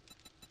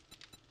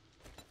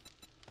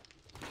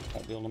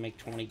 Won't be able to make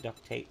 20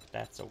 duct tape.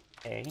 That's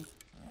okay. I'm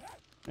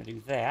gonna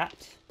do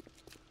that.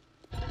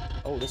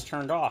 Oh, this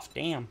turned off.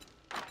 Damn.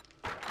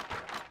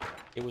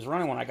 It was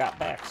running when I got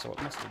back, so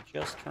it must have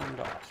just turned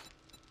off.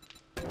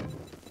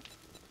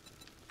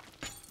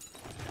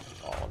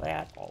 All of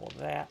that, all of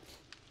that.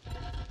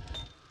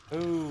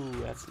 Ooh,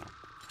 that's not.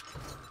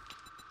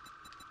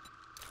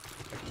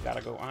 We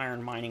gotta go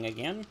iron mining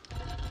again.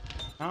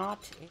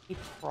 Not a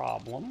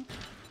problem.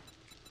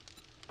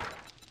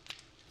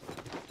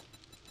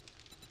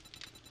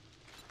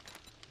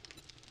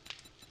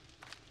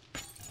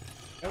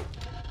 Nope.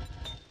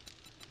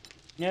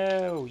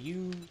 No,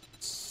 you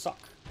suck.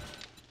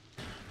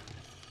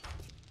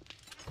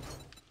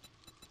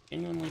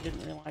 Genuinely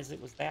didn't realize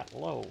it was that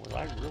low. Was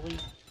I really?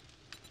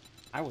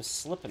 I was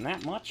slipping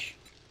that much?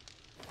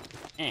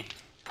 Eh.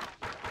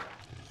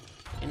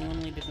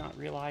 Genuinely did not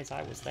realize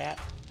I was that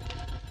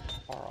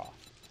far off.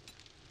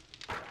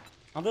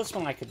 Now this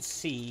one I could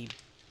see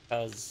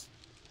because...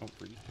 Oh,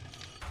 breathe.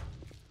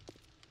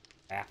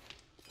 Ah,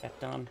 that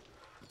done.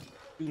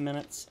 2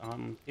 minutes.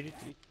 Okay,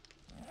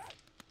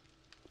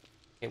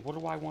 what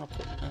do I want to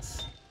put in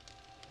this?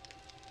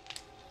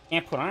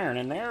 Can't put iron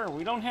in there.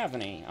 We don't have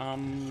any.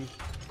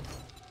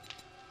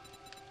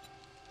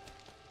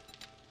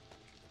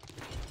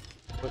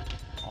 Put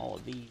all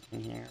of these in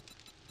here.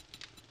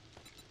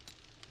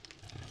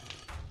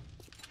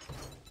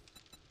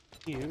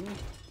 You.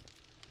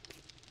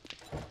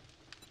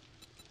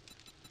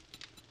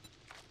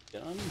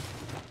 Done.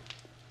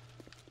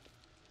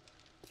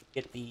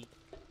 Get the...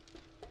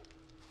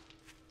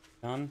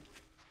 Done.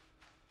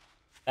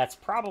 That's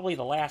probably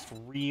the last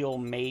real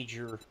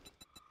major...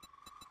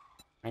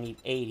 I need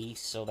 80,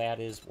 so that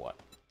is what?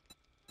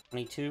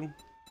 22?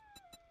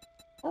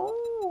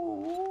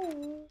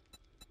 Oh.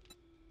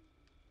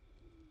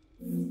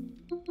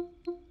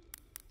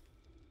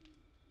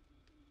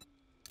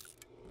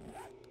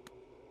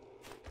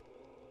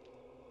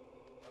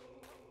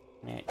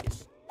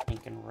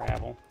 freaking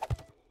rabble.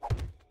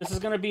 This is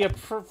going to be a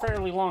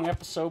fairly long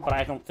episode, but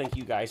I don't think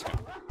you guys can.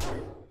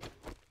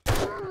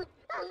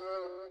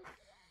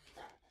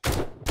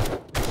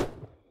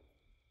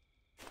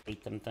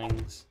 Hate them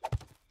things.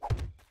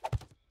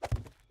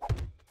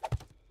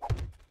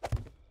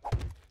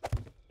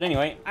 But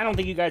anyway, I don't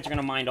think you guys are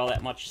going to mind all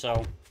that much,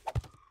 so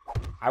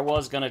I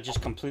was going to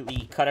just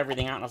completely cut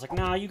everything out, and I was like,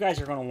 nah, you guys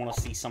are going to want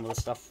to see some of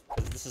the stuff,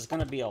 because this is going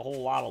to be a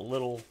whole lot of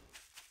little...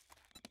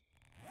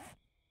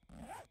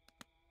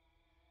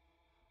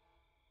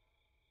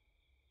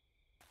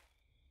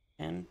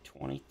 10,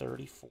 20,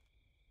 30, 40,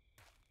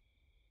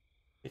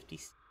 50,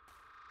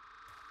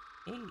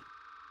 80.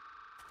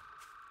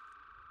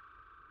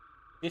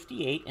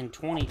 58 and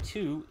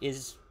 22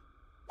 is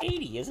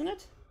 80, isn't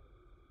it?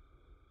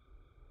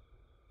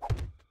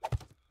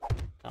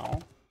 No.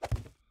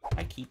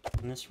 I keep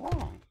doing this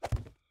wrong.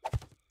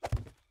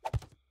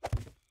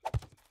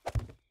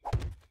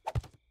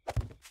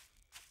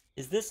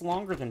 Is this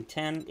longer than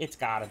 10? It's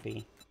gotta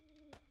be.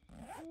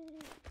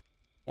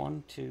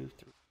 1, 2,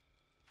 3,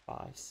 5,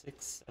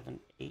 6, 7,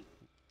 8,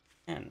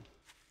 10.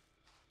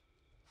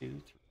 2, 3,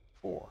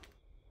 4.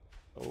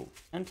 So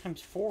 10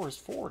 times 4 is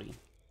 40.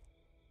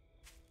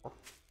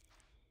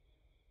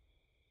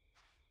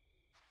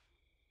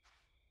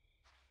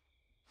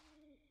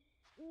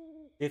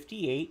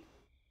 58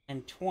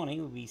 and 20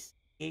 would be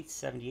 8,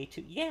 78,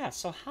 2. Yeah,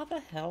 so how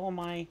the hell am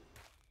I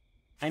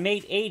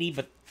made 80,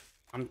 but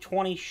I'm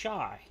 20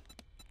 shy.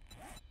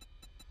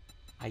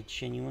 I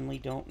genuinely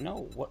don't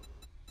know what...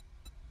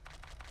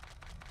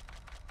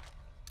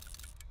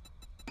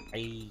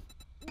 I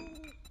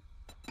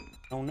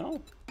don't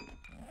know.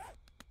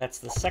 That's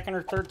the second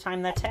or third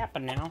time that's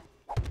happened now.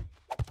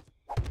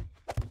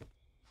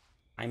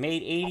 I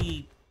made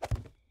 80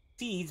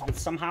 seeds, but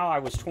somehow I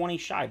was 20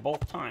 shy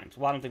both times.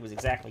 Well, I don't think it was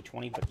exactly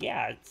 20, but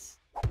yeah, it's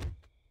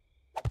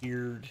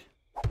weird.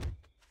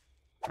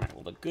 Alright,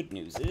 well, the good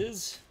news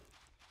is,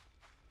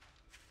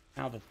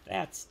 now that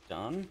that's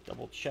done,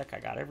 double check I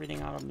got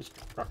everything out of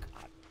Mr. Truck.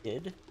 I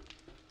did.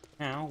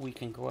 Now we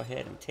can go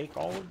ahead and take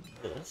all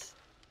of this,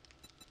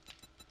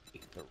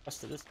 take the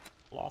rest of this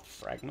cloth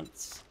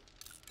fragments,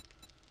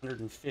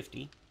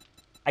 150.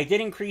 I did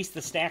increase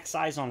the stack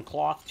size on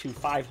cloth to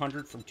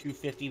 500 from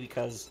 250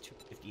 because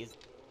 250 is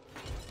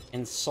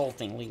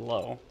insultingly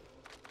low.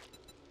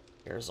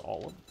 There's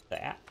all of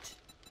that.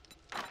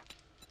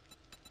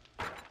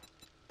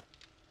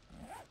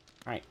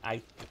 Alright,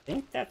 I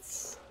think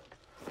that's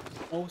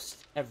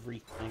most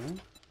everything.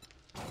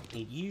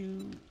 Need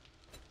you.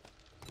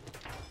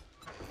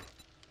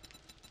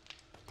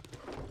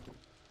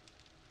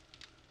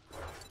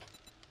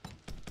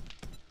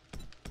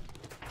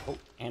 Oh,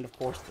 and of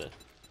course the...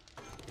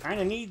 kind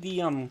of need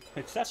the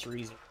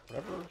accessories or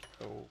whatever,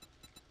 so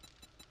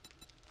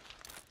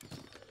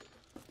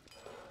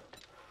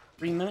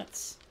 3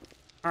 minutes.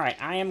 Alright,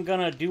 I am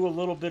gonna do a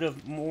little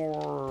bit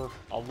more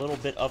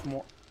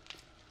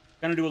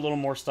gonna do a little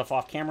more stuff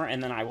off camera,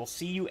 and then I will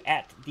see you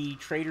at the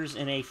traders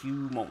in a few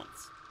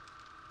moments.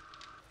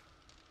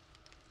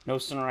 No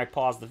sooner I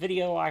paused the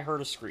video, I heard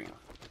a screamer.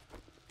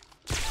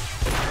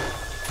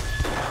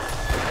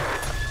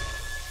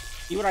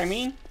 See what I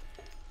mean?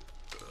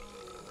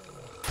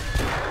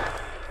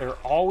 They're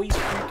always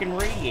freaking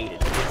radiated.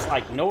 It's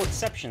like no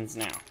exceptions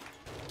now.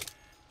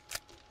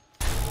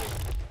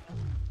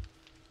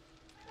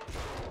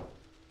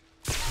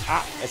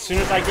 Ah, as soon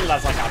as I did it, I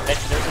was like, I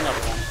bet you there's another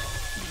one.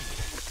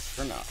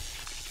 Sure enough.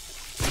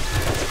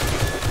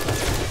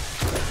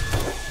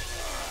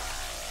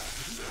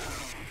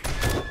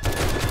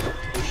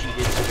 Oh, she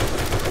did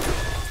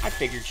too. I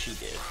figured she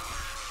did.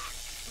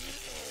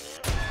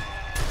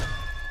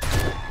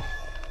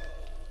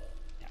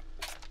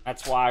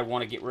 That's why I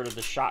want to get rid of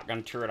the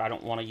shotgun turret. I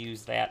don't want to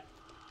use that.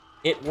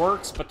 It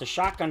works, but the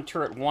shotgun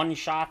turret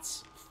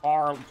one-shots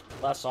far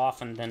less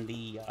often than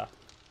the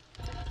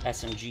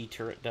SMG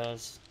turret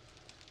does.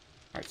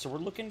 Alright, so we're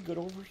looking good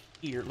over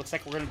here. It looks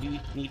like we're going to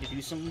need to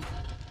do some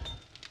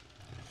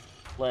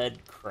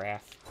lead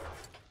craft.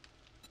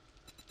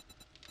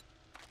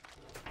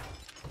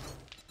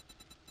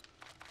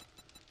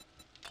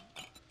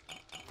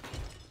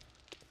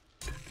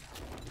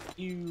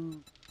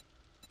 You...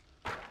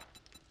 I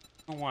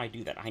don't know why I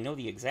do that. I know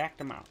the exact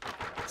amount.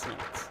 6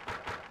 minutes.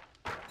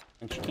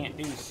 And you can't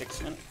do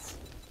 6 minutes.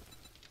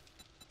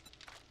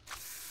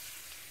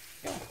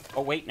 Yeah.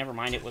 Oh wait, never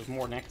mind. It was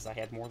more than that because I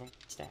had more than one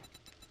stack.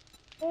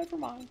 Never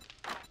mind.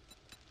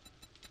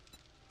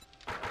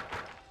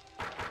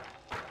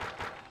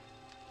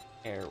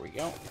 There we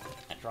go.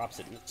 That drops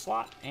it in the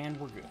slot, and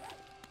we're good.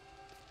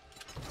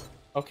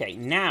 Okay,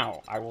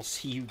 now I will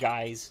see you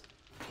guys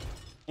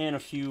in a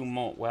few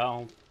moments.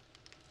 Well,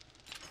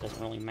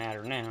 doesn't really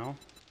matter now.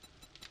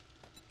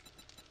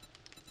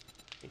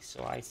 Okay,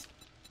 so I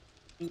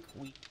think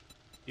we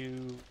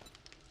do...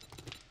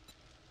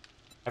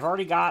 I've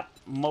already got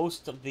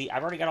most of the...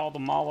 I've already got all the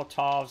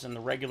Molotovs and the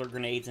regular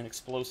grenades and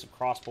explosive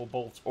crossbow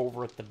bolts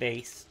over at the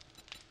base.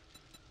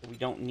 So we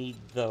don't need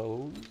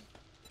those.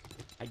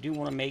 I do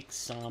want to make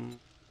some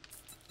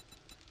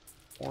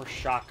more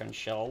shotgun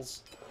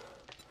shells.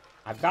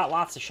 I've got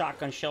lots of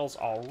shotgun shells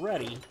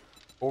already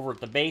over at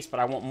the base, but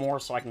I want more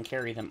so I can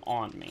carry them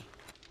on me.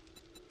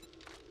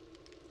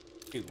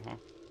 2, huh?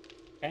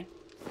 Okay,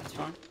 that's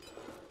fine.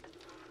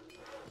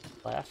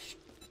 Left.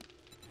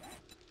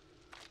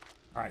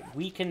 Alright,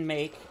 we can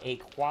make a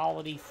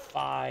quality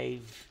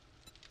 5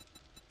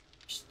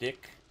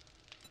 stick.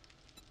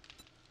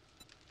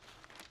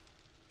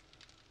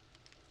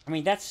 I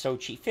mean, that's so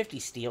cheap. 50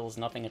 steel is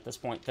nothing at this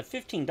point. The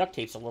 15 duct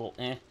tape's a little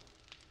eh.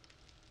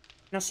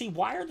 Now, see,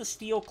 why are the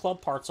steel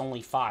club parts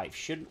only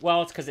 5?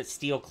 Well, it's because it's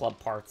steel club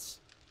parts.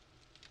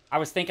 I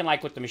was thinking,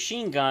 like, with the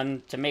machine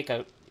gun, to make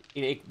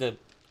the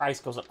price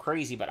goes up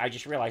crazy, but I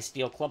just realized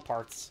steel club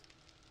parts,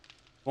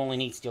 you only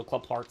need steel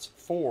club parts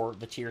for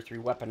the tier 3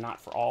 weapon, not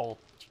for all,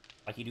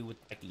 like you do with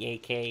like the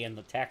AK and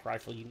the tac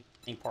rifle. You need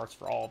the same parts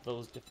for all of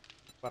those different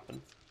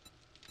weapons.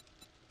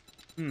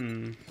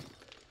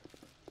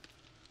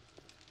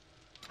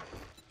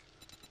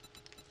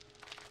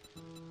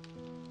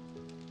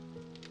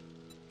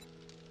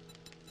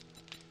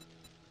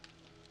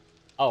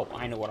 Oh,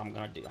 I know what I'm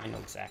gonna do. I know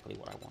exactly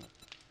what I want.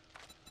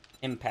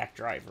 Impact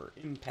driver.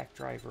 Impact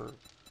driver.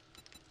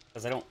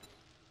 Because I don't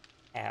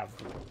have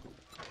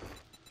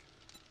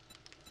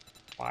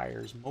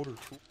wires, motor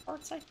tool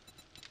parts,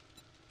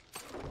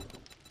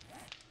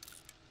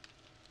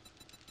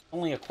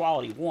 only a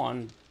quality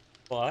 1,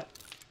 but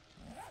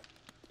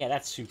yeah,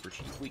 that's super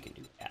cheap. We can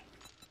do that.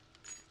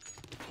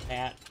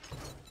 That.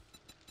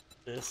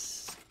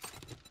 This.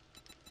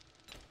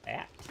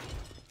 That.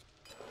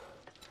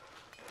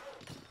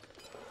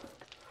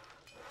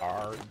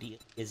 Our deal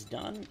is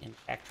done.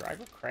 Impact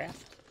driver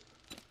craft.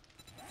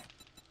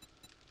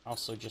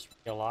 Also just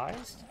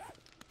realized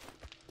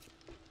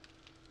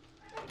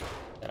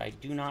that I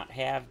do not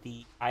have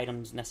the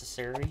items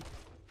necessary.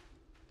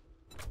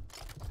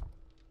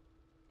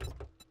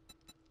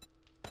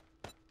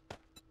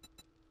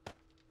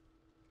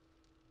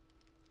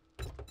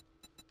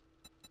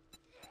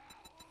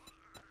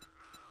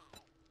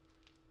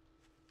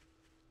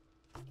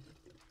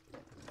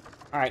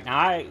 Alright, now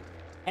I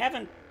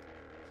haven't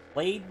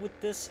played with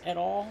this at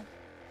all,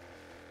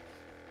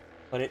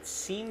 but it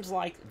seems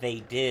like they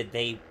did.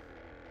 They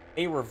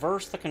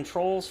reversed the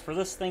controls for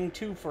this thing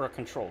too for a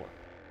controller.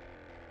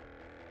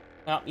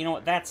 Well, you know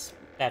what? That's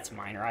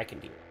minor. I can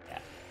deal with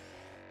that.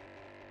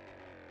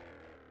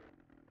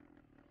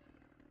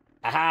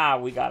 Aha!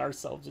 We got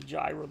ourselves a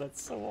gyro.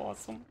 That's so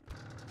awesome.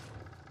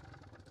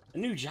 The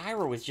new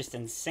gyro is just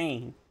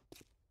insane.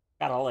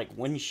 Got a like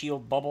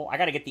windshield bubble. I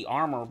gotta get the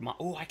armor mod.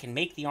 Oh, I can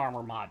make the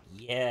armor mod.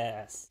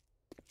 Yes.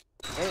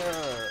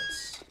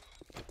 Yes.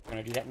 We're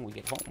gonna do that when we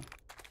get home.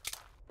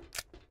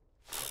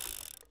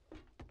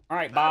 All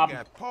right, Bob. I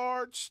got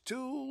parts,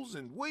 tools,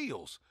 and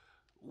wheels.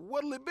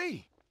 What'll it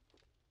be?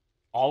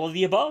 All of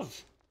the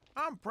above.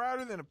 I'm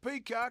prouder than a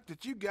peacock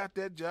that you got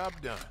that job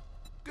done.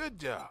 Good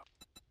job.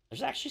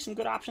 There's actually some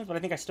good options, but I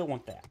think I still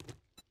want that.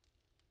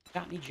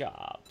 Got any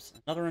jobs?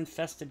 Another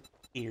infested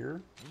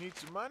here. You need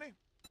some money?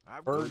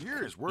 I've got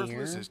yours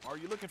worthless as... Are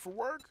you looking for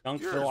work?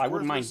 Dunkville, I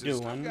wouldn't mind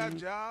doing. Got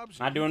jobs.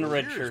 Not doing the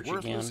red church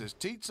worthless again. As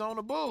teats on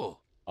a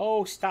bull.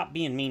 Oh, stop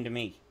being mean to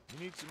me.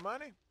 You need some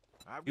money?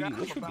 I've Dude, got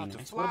which would be about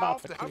nice. to What fly about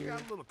off the I've clear?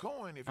 got a little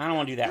coin if I don't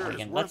want to do that you're one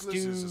as again. Let's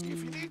worthless do as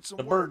if you need some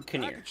the work, bird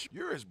canneer.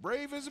 You're as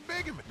brave as a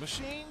bigamy.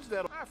 Machines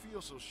that I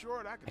feel so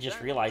short I can... I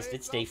just realized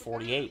it's day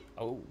 48.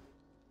 Oh.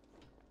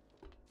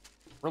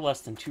 We're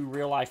less than 2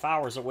 real-life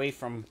hours away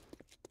from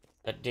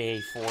the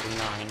day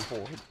 49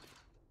 Horde.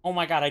 Oh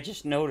my god, I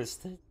just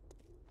noticed it.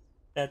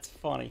 That's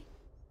funny.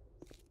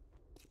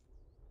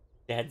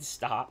 Dead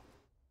stop.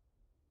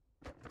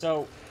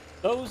 So,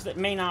 those that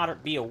may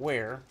not be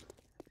aware...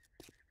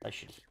 I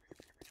should...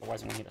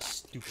 Otherwise I'm gonna get a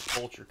stupid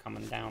vulture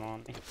coming down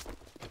on me.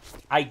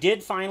 I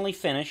did finally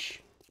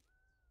finish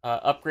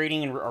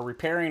upgrading and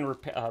repairing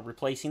and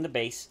replacing the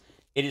base.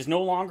 It is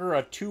no longer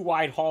a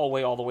 2-wide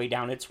hallway all the way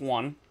down. It's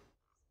 1.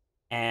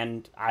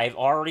 And I've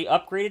already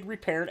upgraded,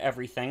 repaired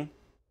everything.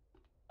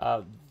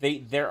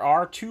 There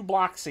are 2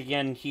 blocks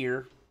again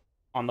here.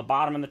 On the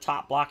bottom and the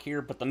top block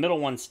here. But the middle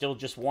one's still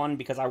just 1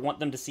 because I want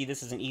them to see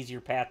this is an easier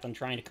path than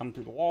trying to come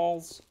through the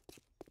walls.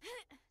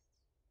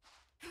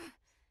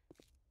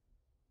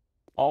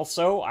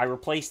 Also, I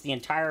replaced the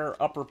entire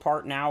upper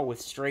part now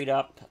with straight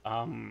up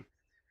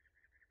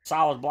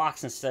solid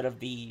blocks instead of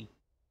the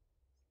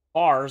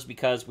bars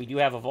because we do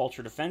have a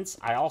vulture defense.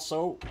 I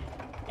also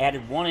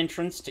added 1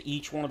 entrance to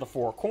each one of the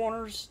 4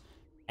 corners,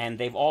 and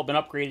they've all been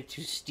upgraded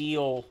to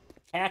steel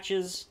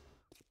hatches.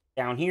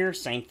 Down here,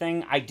 same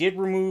thing. I did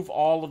remove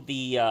all of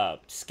the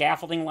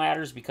scaffolding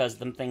ladders because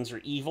them things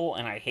are evil,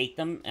 and I hate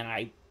them, and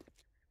I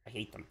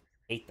hate them.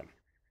 Hate them.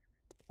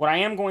 What I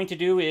am going to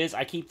do is,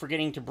 I keep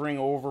forgetting to bring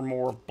over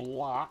more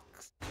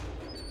blocks.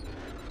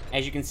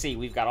 As you can see,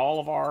 we've got all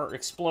of our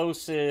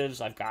explosives,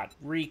 I've got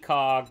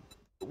recog,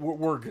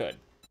 we're good.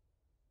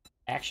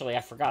 Actually,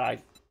 I forgot,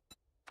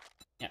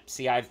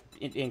 I've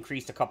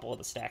increased a couple of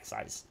the stack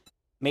size.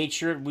 Made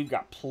sure we've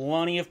got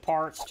plenty of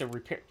parts to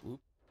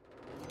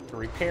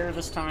repair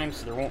this time,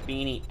 so there won't be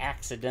any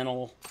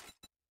accidental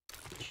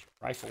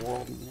rifle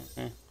world.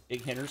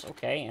 Big hitters,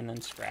 okay, and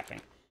then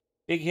scrapping.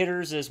 Big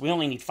hitters is we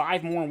only need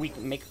 5 more and we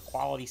can make a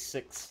quality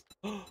 6.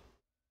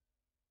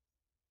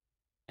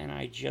 And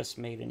I just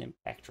made an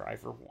impact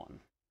driver 1.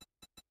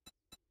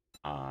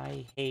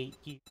 I hate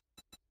you.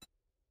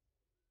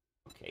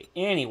 Okay,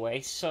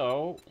 anyway,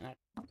 so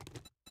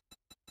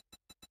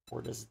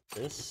where does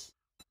this?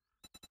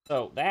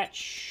 So that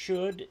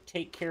should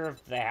take care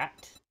of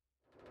that.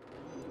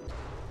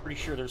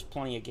 Pretty sure there's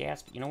plenty of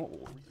gas, but you know what?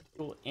 We'll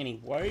refuel it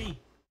anyway.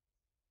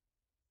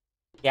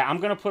 Yeah, I'm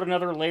going to put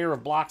another layer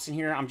of blocks in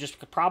here. I'm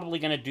just probably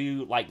going to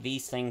do, like,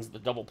 these things, the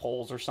double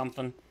poles or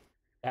something.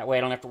 That way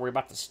I don't have to worry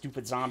about the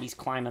stupid zombies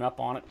climbing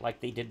up on it like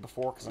they did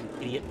before, because I'm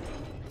an idiot.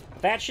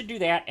 But that should do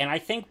that, and I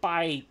think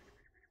by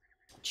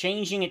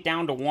changing it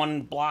down to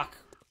 1 block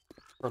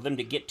for them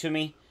to get to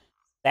me,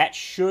 that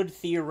should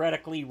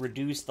theoretically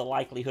reduce the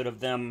likelihood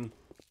of them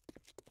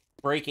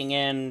breaking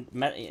in.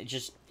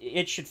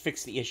 It should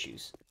fix the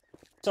issues.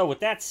 So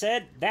with that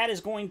said, that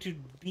is going to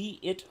be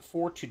it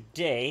for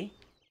today.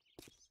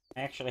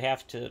 I actually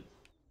have to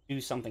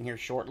do something here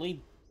shortly.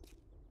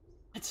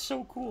 It's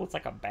so cool. It's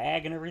like a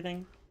bag and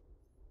everything.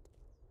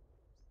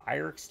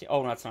 Fire extinguisher.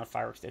 Oh, no, it's not a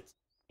fire extinguisher. It's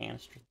a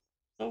canister.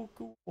 So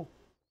cool.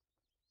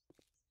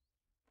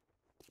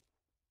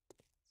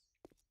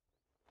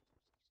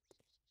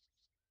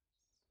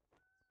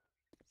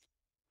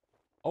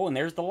 Oh, and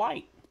there's the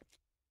light.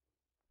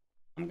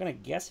 I'm going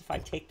to guess if I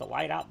take the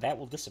light out, that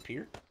will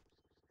disappear.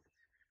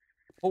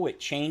 Oh, it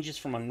changes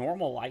from a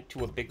normal light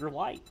to a bigger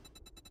light.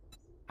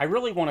 I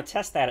really want to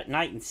test that at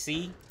night and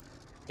see.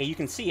 Hey, you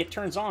can see it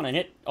turns on and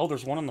it... Oh,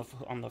 there's one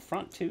on the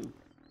front, too.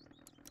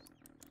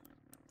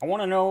 I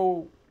want to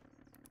know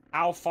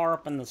how far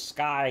up in the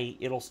sky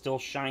it'll still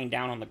shine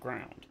down on the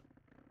ground.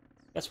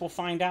 Guess we'll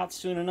find out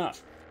soon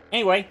enough.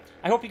 Anyway,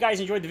 I hope you guys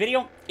enjoyed the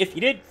video. If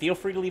you did, feel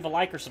free to leave a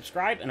like or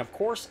subscribe. And of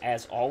course,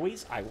 as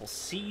always, I will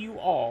see you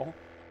all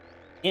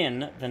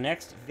in the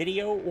next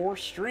video or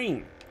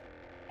stream.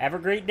 Have a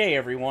great day,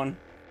 everyone.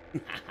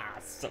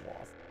 So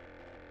awesome.